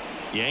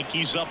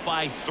 Yankees up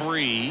by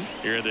 3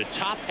 here in the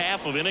top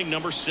half of inning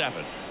number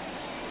 7.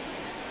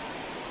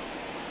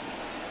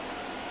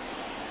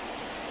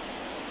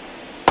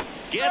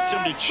 Gets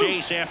him to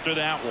chase after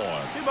that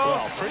one.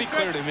 Well, pretty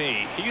clear to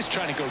me. He was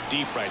trying to go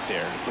deep right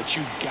there, but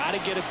you got to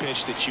get a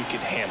pitch that you can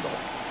handle.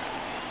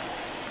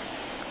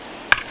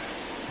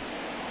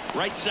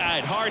 Right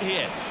side, hard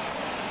hit.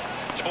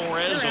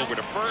 Torres over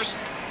to first.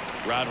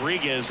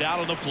 Rodriguez out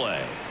on the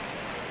play.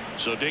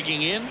 So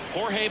digging in,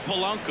 Jorge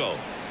Polanco.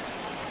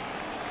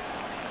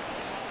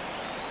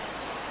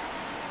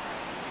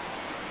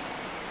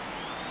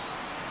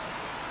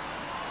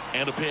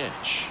 And a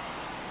pitch.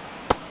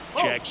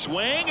 Check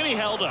swing, and he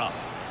held up.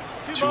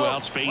 2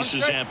 outs, base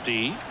is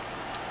empty.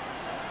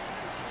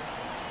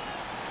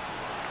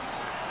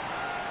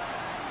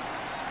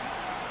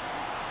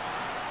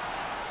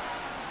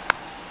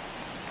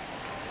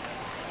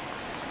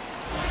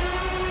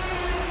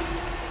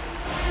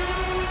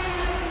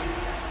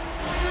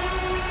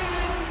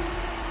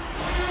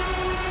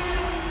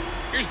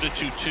 Here's the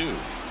 2-2.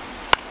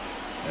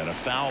 And a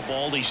foul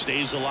ball. He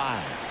stays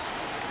alive.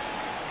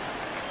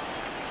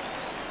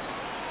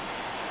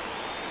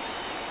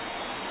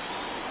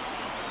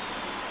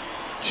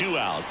 Two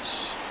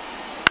outs.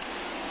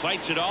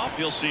 Fights it off.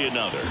 You'll see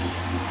another.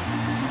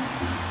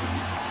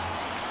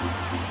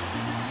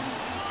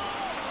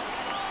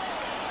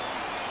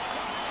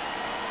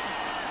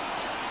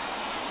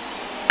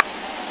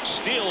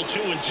 Still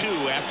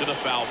 2-2 after the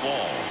foul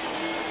ball.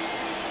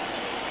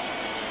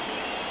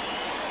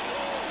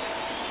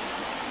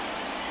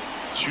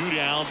 Two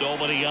down,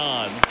 nobody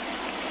on.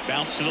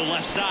 Bounce to the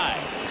left side.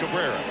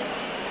 Cabrera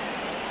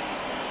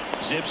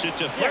zips it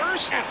to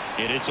first,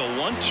 and it's a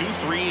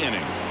 1-2-3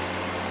 inning.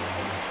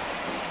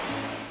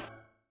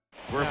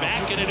 We're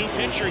back in a new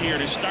pitcher here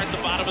to start the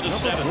bottom of the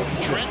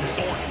seventh. Trent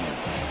Thornton.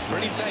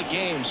 Pretty tight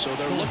game, so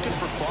they're looking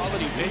for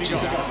quality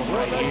pitches out of him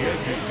right here.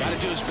 Got to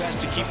do his best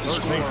to keep the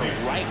score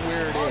right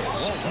where it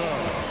is.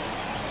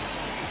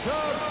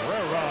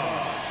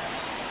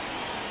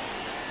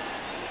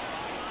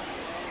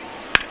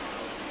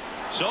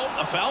 So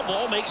a foul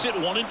ball makes it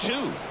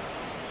 1-2.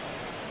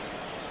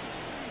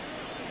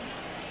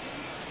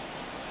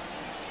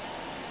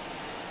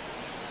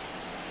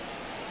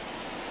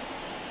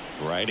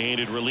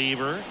 Right-handed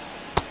reliever,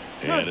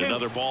 and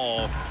another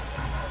ball.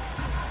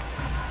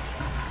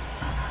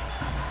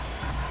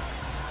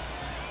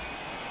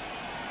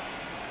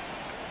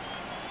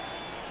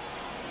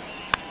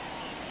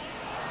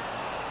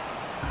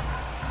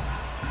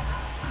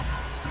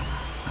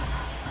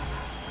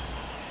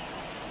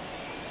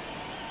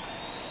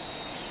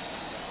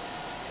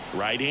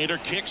 Right-hander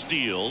kicks,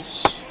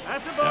 deals.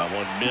 That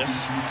one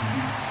missed.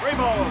 3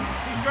 balls.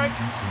 He's strike.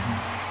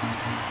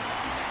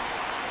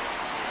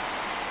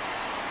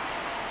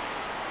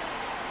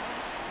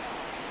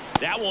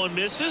 That one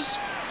misses,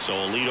 so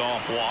a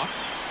leadoff walk.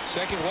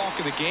 Second walk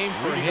of the game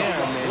for him,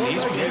 and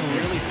he's been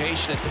really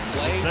patient at the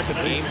plate.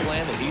 The game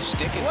plan that he's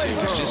sticking to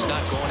is just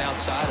not going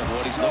outside of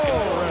what he's looking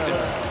for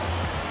there.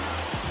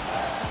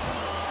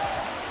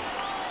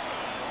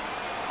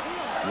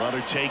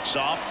 Runner takes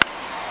off.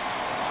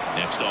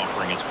 Next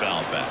offering is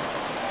fouled back.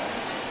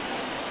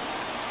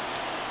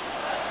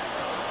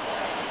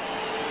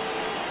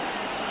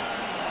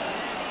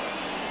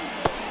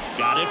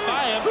 Got it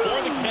by him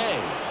for the K.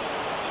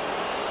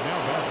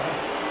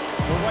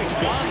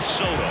 Juan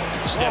Soto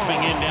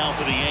stepping in now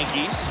for the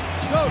Yankees.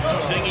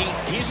 Singing,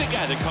 he's a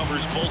guy that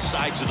covers both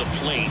sides of the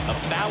plate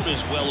about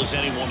as well as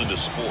anyone in the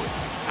sport.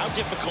 How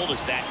difficult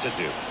is that to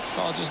do?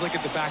 Oh, just look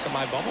at the back of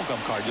my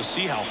bubblegum card. You'll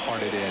see how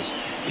hard it is.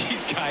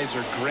 These guys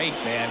are great,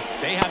 man.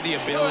 They have the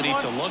ability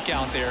to look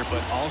out there,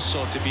 but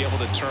also to be able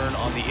to turn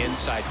on the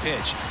inside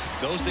pitch.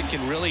 Those that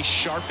can really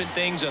sharpen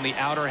things on the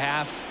outer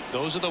half,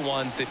 those are the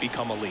ones that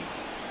become elite.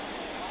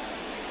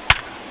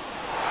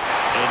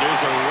 And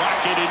there's a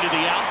rocket into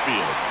the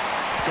outfield.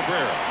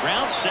 Cabrera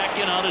rounds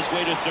second on his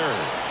way to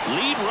third.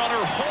 Lead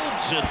runner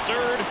holds at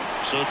third,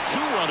 so 2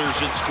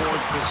 runners in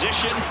scoring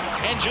position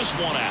and just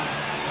 1 out.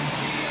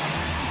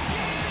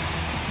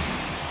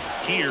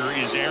 Here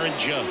is Aaron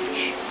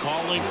Judge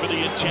calling for the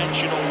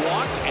intentional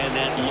walk, and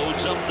that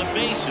loads up the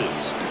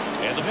bases.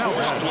 And the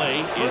force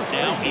play is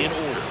now in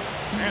order.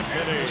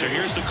 So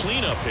here's the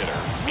cleanup hitter,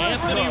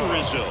 Anthony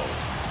Rizzo.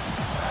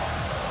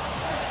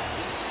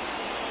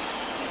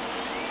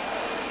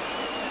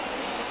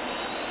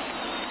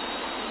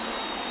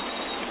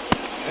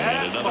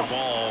 And another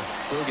ball.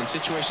 Look, in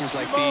situations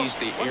like these,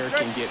 the air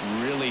can get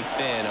really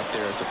thin up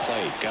there at the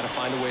plate. Got to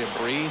find a way to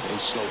breathe and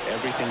slow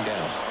everything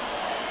down.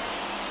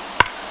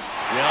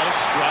 Well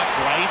struck,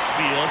 right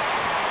field.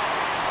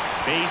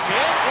 Base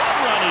hit,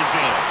 1 run is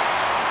in.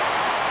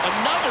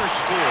 Another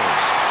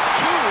scores.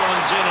 2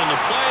 runs in on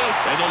the play,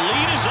 and the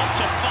lead is up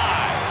to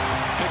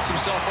 5. Picks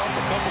himself up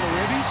a couple of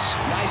ribbies.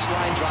 Nice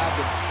line drive.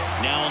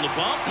 Now on the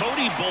bump,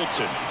 Cody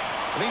Bolton.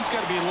 I think it's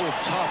got to be a little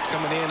tough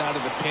coming in out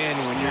of the pen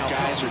when your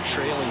guys are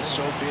trailing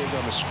so big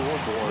on the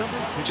scoreboard.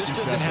 It just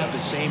doesn't have the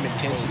same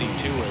intensity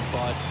to it,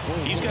 but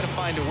he's got to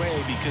find a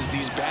way because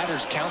these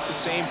batters count the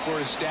same for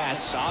his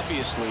stats,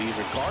 obviously,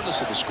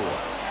 regardless of the score.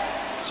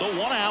 So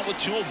 1 out with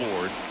 2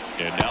 aboard,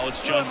 and now it's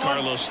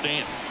Giancarlo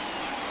Stanton.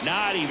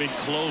 Not even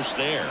close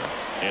there,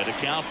 and a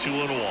count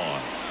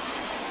 2-1.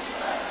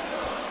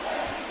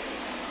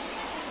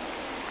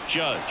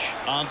 Judge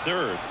on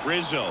third,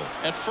 Rizzo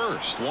at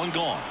first, 1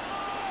 gone.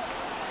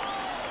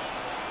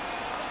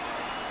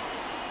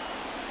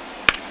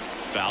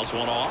 Fouls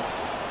 1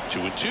 off,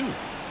 2-2.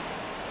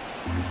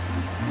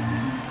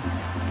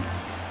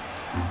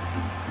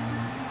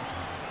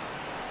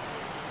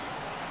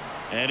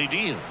 And he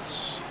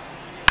deals.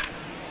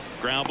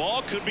 Ground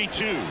ball could be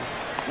 2.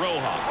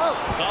 Rojas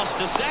tossed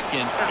to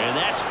second, and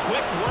that's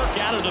quick work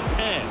out of the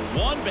pen.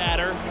 1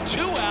 batter,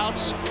 2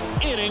 outs,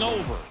 inning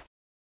over.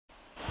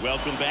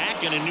 Welcome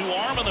back, and a new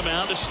arm on the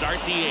mound to start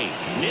the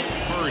 8th. Nick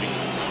Purdy.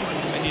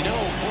 And you know,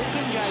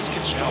 bullpen guys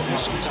can struggle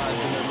sometimes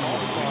when they're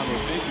called upon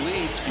with big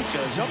leads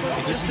because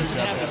it just doesn't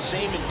have the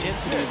same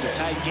intensity as a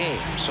tight game.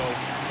 So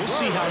we'll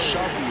see how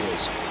sharp he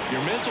is.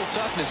 Your mental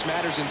toughness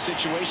matters in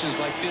situations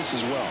like this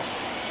as well.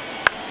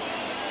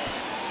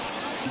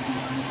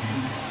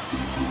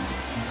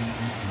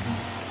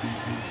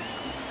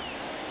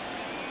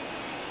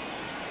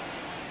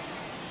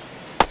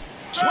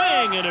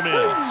 Swing and a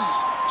miss.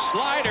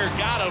 Slider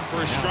got him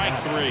for strike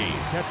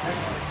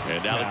 3.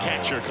 And now the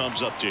catcher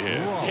comes up to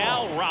him.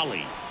 Cal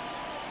Raleigh.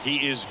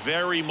 He is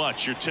very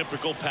much your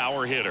typical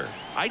power hitter.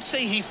 I'd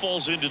say he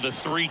falls into the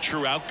 3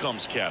 true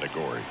outcomes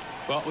category.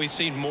 Well, we've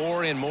seen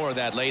more and more of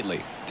that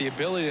lately. The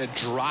ability to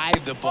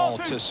drive the ball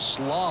to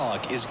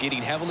slug is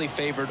getting heavily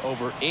favored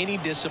over any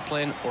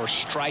discipline or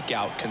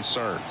strikeout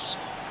concerns.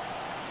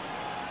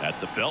 At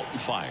the belt and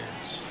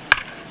fires.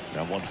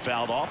 That one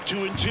fouled off.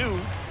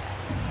 2-2.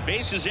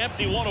 Base is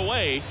empty, one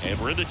away, and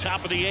we're in the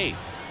top of the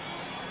 8th.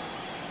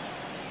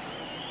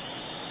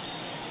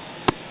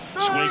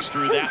 Swings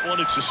through that one.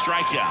 It's a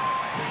strikeout.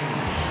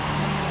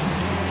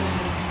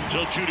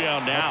 So 2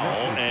 down now,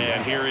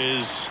 and here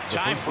is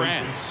Ty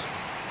France.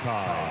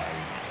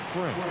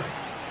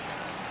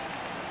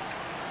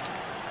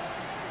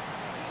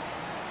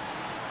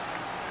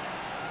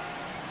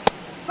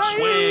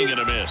 Swing and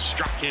a miss.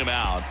 Struck him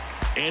out.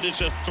 And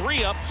it's a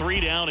 3-up,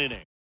 3-down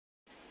inning.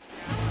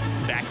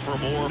 Back for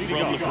more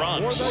from the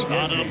Bruns.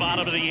 On to the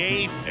bottom of the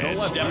 8th.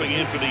 And stepping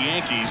in for the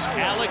Yankees,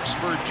 Alex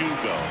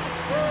Verdugo.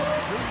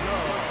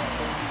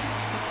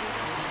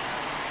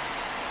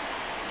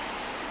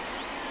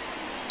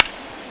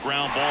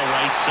 Ground ball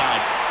right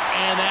side.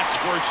 And that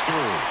squirts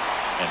through.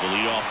 And the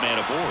leadoff man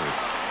aboard.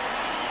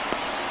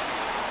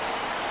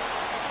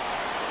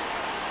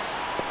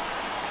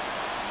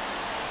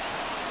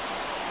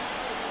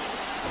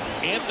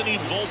 Anthony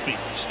Volpe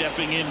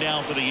stepping in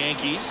now for the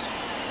Yankees.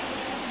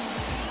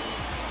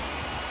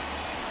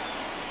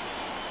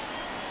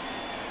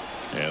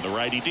 And the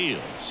righty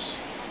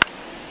deals.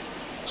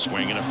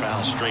 Swing and a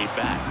foul straight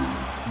back.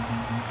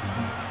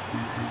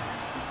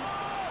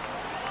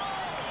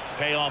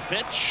 Payoff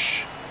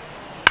pitch.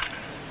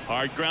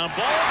 Hard ground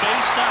ball,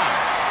 base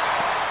down.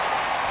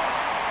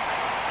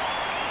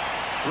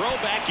 Throw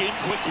back in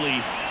quickly.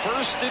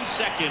 First and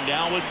second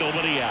now with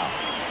nobody out.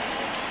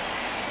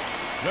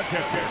 The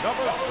catcher,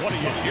 number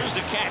 28. Here's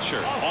the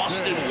catcher,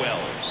 Austin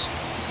Wells.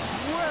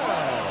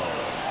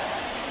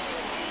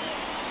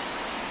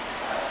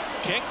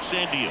 Kicks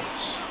and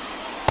deals.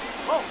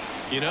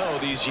 You know,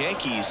 these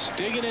Yankees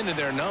digging into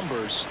their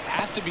numbers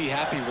have to be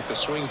happy with the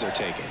swings they're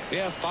taking. They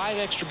have 5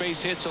 extra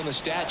base hits on the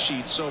stat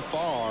sheet so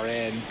far,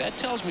 and that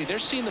tells me they're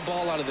seeing the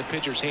ball out of the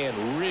pitcher's hand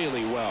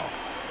really well.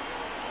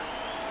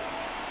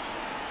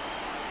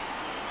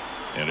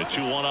 And a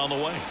 2-1 on the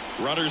way.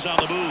 Runners on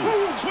the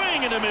move.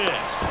 Swing and a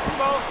miss. Throw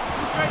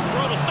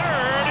to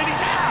third, and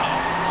he's out.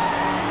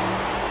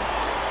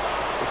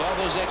 With all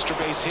those extra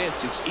base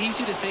hits, it's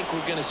easy to think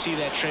we're going to see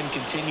that trend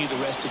continue the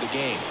rest of the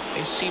game.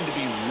 They seem to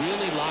be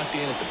really locked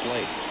in at the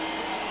plate.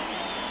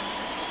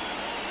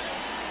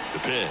 The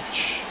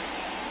pitch.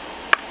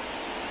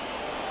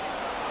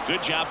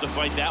 Good job to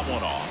fight that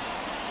one off.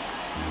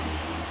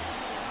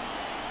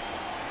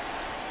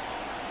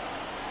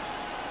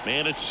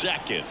 Man at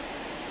second.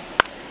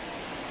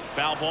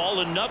 Foul ball,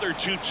 another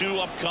 2-2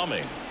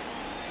 upcoming.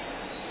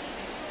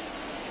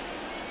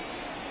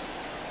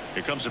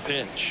 Here comes a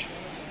pitch.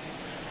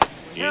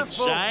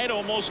 Inside,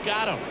 almost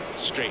got him.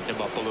 Straighten him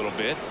up a little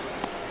bit.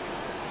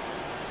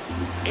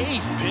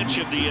 8th pitch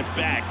of the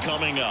at-bat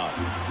coming up.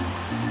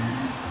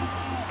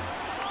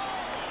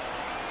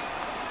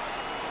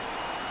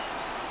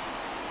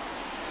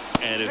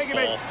 And it's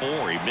ball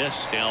 4. He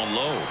missed down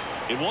low.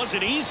 It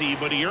wasn't easy,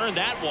 but he earned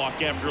that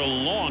walk after a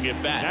long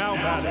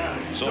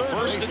at-bat. So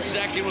first and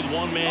second with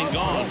one man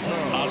gone.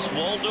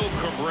 Oswaldo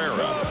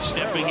Cabrera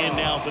stepping in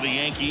now for the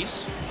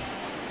Yankees.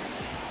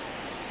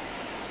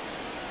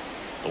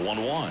 The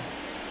 1-1.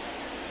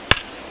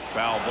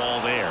 Foul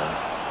ball there.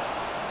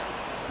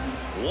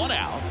 1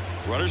 out.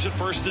 Runners at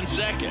first and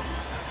second.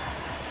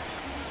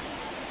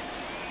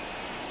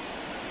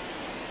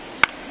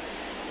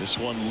 This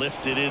one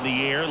lifted in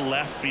the air,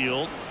 left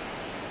field.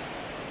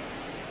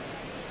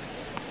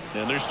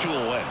 And there's 2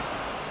 away.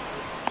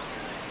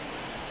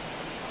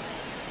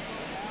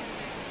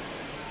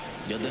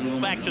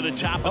 Back to the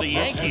top of the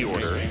Yankee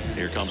order.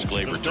 Here comes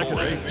Gleyber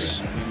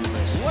Torres.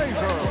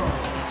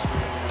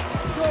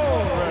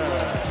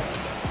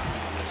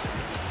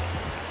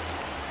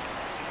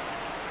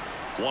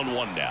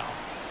 1-1 now.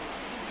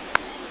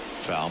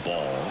 Foul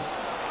ball.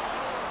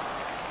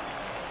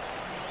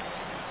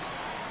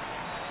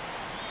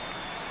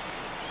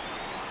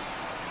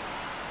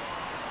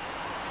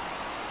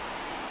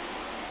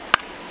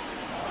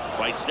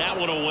 Fights that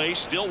one away.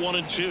 Still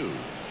 1-2.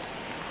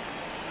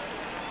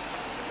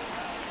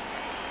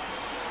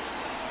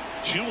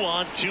 2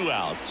 on, 2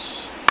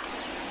 outs.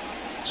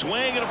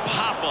 Swing and a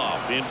pop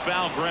up in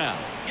foul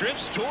ground.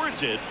 Drifts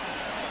towards it.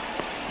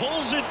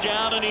 Pulls it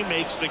down and he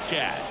makes the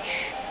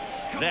catch.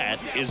 That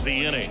is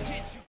the inning.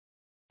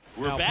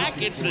 We're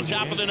back. It's the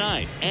top of the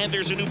 9th. And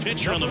there's a new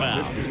pitcher on the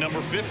mound. Number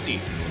 50.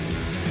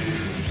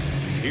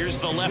 Here's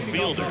the left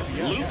fielder,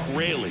 Luke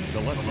Raley.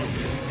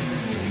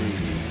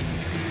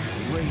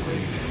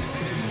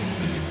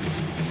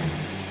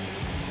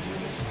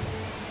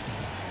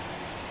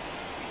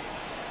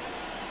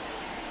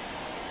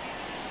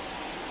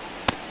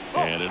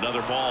 And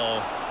another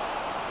ball.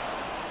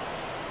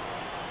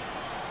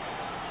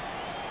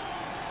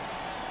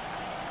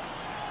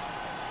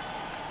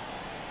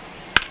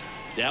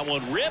 That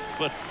one ripped,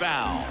 but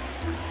foul.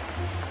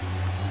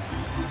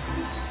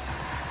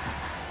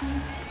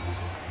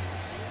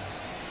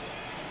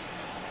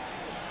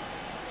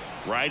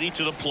 Righty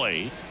to the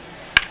plate.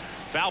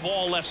 Foul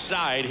ball left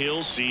side.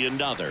 He'll see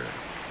another.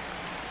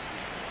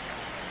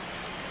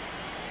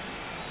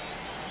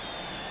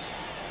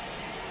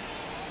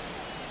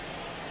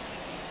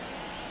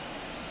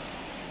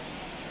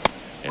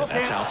 And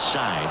that's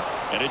outside.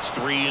 And it's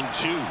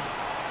 3-2.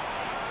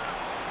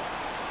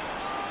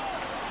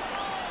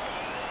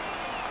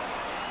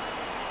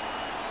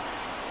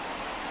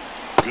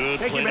 Good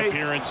plate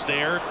appearance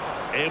there.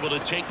 Able to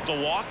take the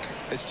walk.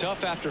 It's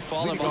tough after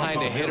falling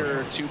behind a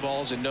hitter, 2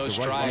 balls and no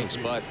strikes,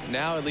 but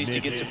now at least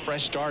he gets a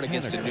fresh start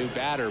against a new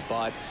batter.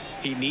 But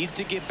he needs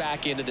to get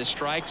back into the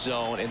strike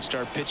zone and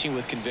start pitching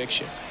with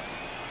conviction.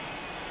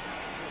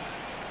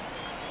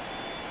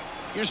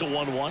 Here's a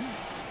 1-1.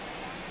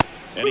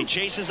 And he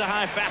chases a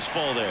high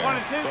fastball there. When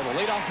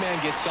the leadoff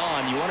man gets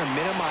on, you want to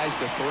minimize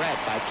the threat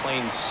by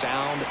playing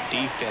sound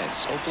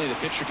defense. Hopefully the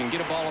pitcher can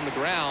get a ball on the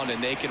ground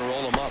and they can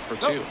roll him up for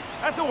 2.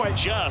 That's a way.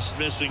 Just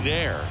missing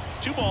there.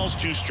 2 balls,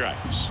 2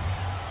 strikes.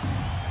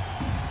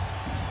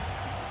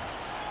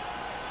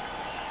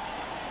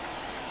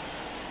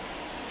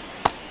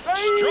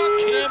 Struck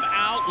him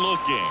out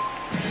looking.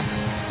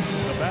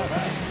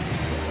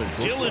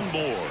 Dylan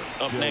Moore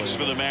up next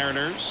for the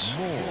Mariners.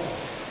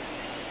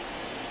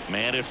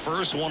 Man at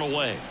first, 1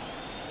 away.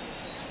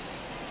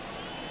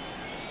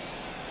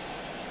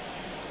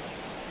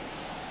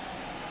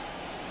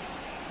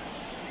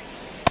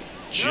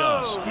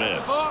 Just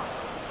missed.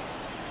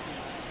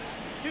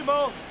 2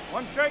 balls,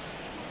 1 strike.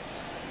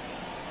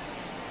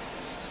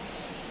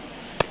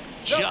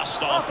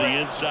 Just off the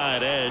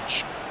inside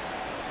edge.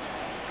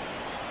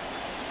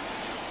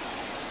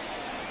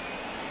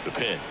 The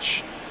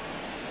pitch.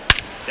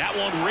 That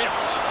one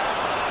ripped.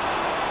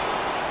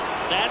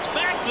 That's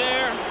back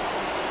there.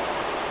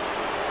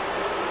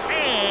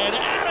 And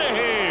out of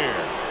here.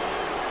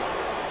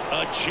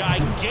 A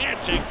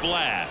gigantic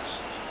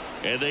blast.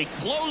 And they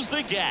close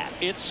the gap.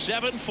 It's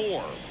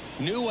 7-4.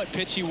 Knew what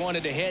pitch he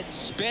wanted to hit.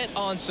 Spit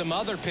on some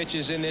other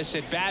pitches in this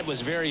at bat.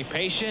 Was very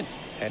patient,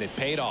 and it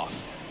paid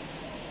off.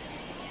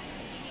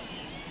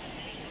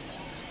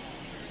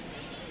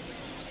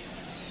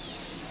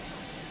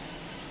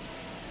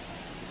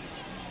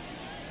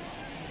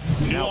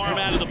 New arm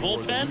out of the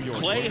bullpen,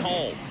 Clay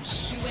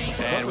Holmes.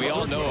 And we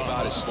all know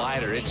about his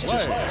slider. It's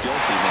just filthy,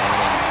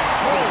 man.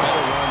 And one of the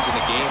better runs in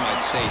the game,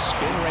 I'd say.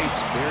 Spin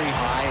rate's very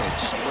high, and it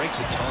just breaks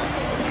a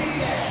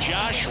ton.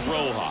 Josh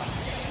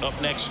Rojas up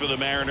next for the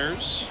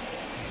Mariners.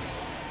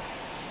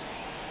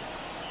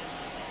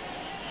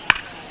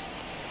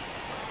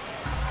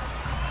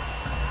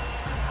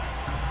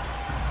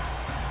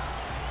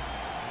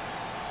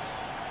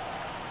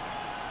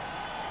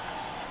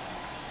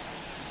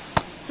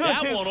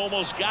 That one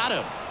almost got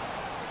him.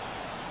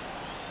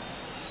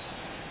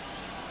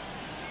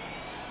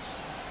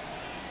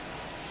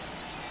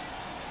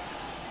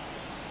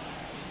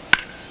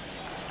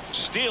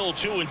 Still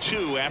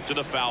 2-2 after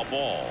the foul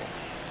ball.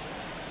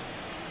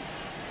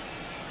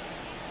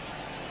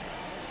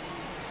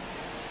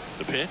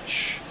 The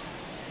pitch.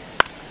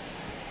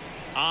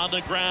 On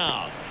the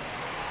ground.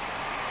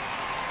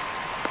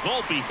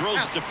 Volpe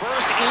throws it to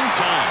first in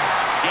time.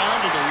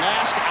 Down to the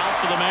last out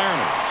for the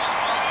Mariners.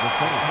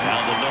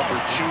 Now the number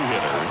 2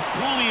 hitter,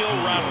 Julio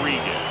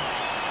Rodriguez.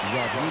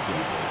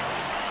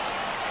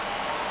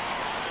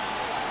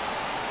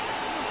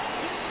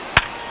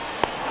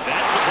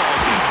 That's the ball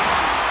game.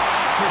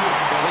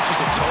 Well, this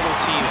was a total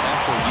team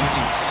effort,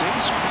 using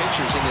 6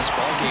 pitchers in this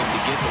ball game to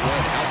get the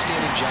win.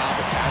 Outstanding job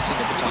of passing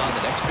the baton.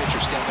 The next pitcher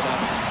stepping up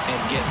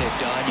and getting it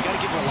done. You got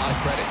to give him a lot of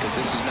credit because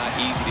this is not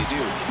easy to do.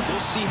 We'll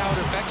see how it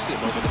affects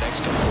them over the next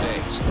couple of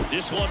days.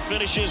 This one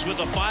finishes with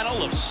a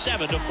final of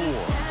 7-4.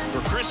 For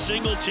Chris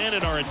Singleton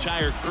and our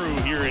entire crew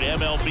here at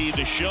MLB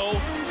The Show,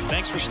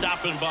 thanks for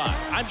stopping by.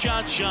 I'm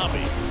John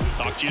Shambi.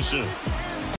 Talk to you soon.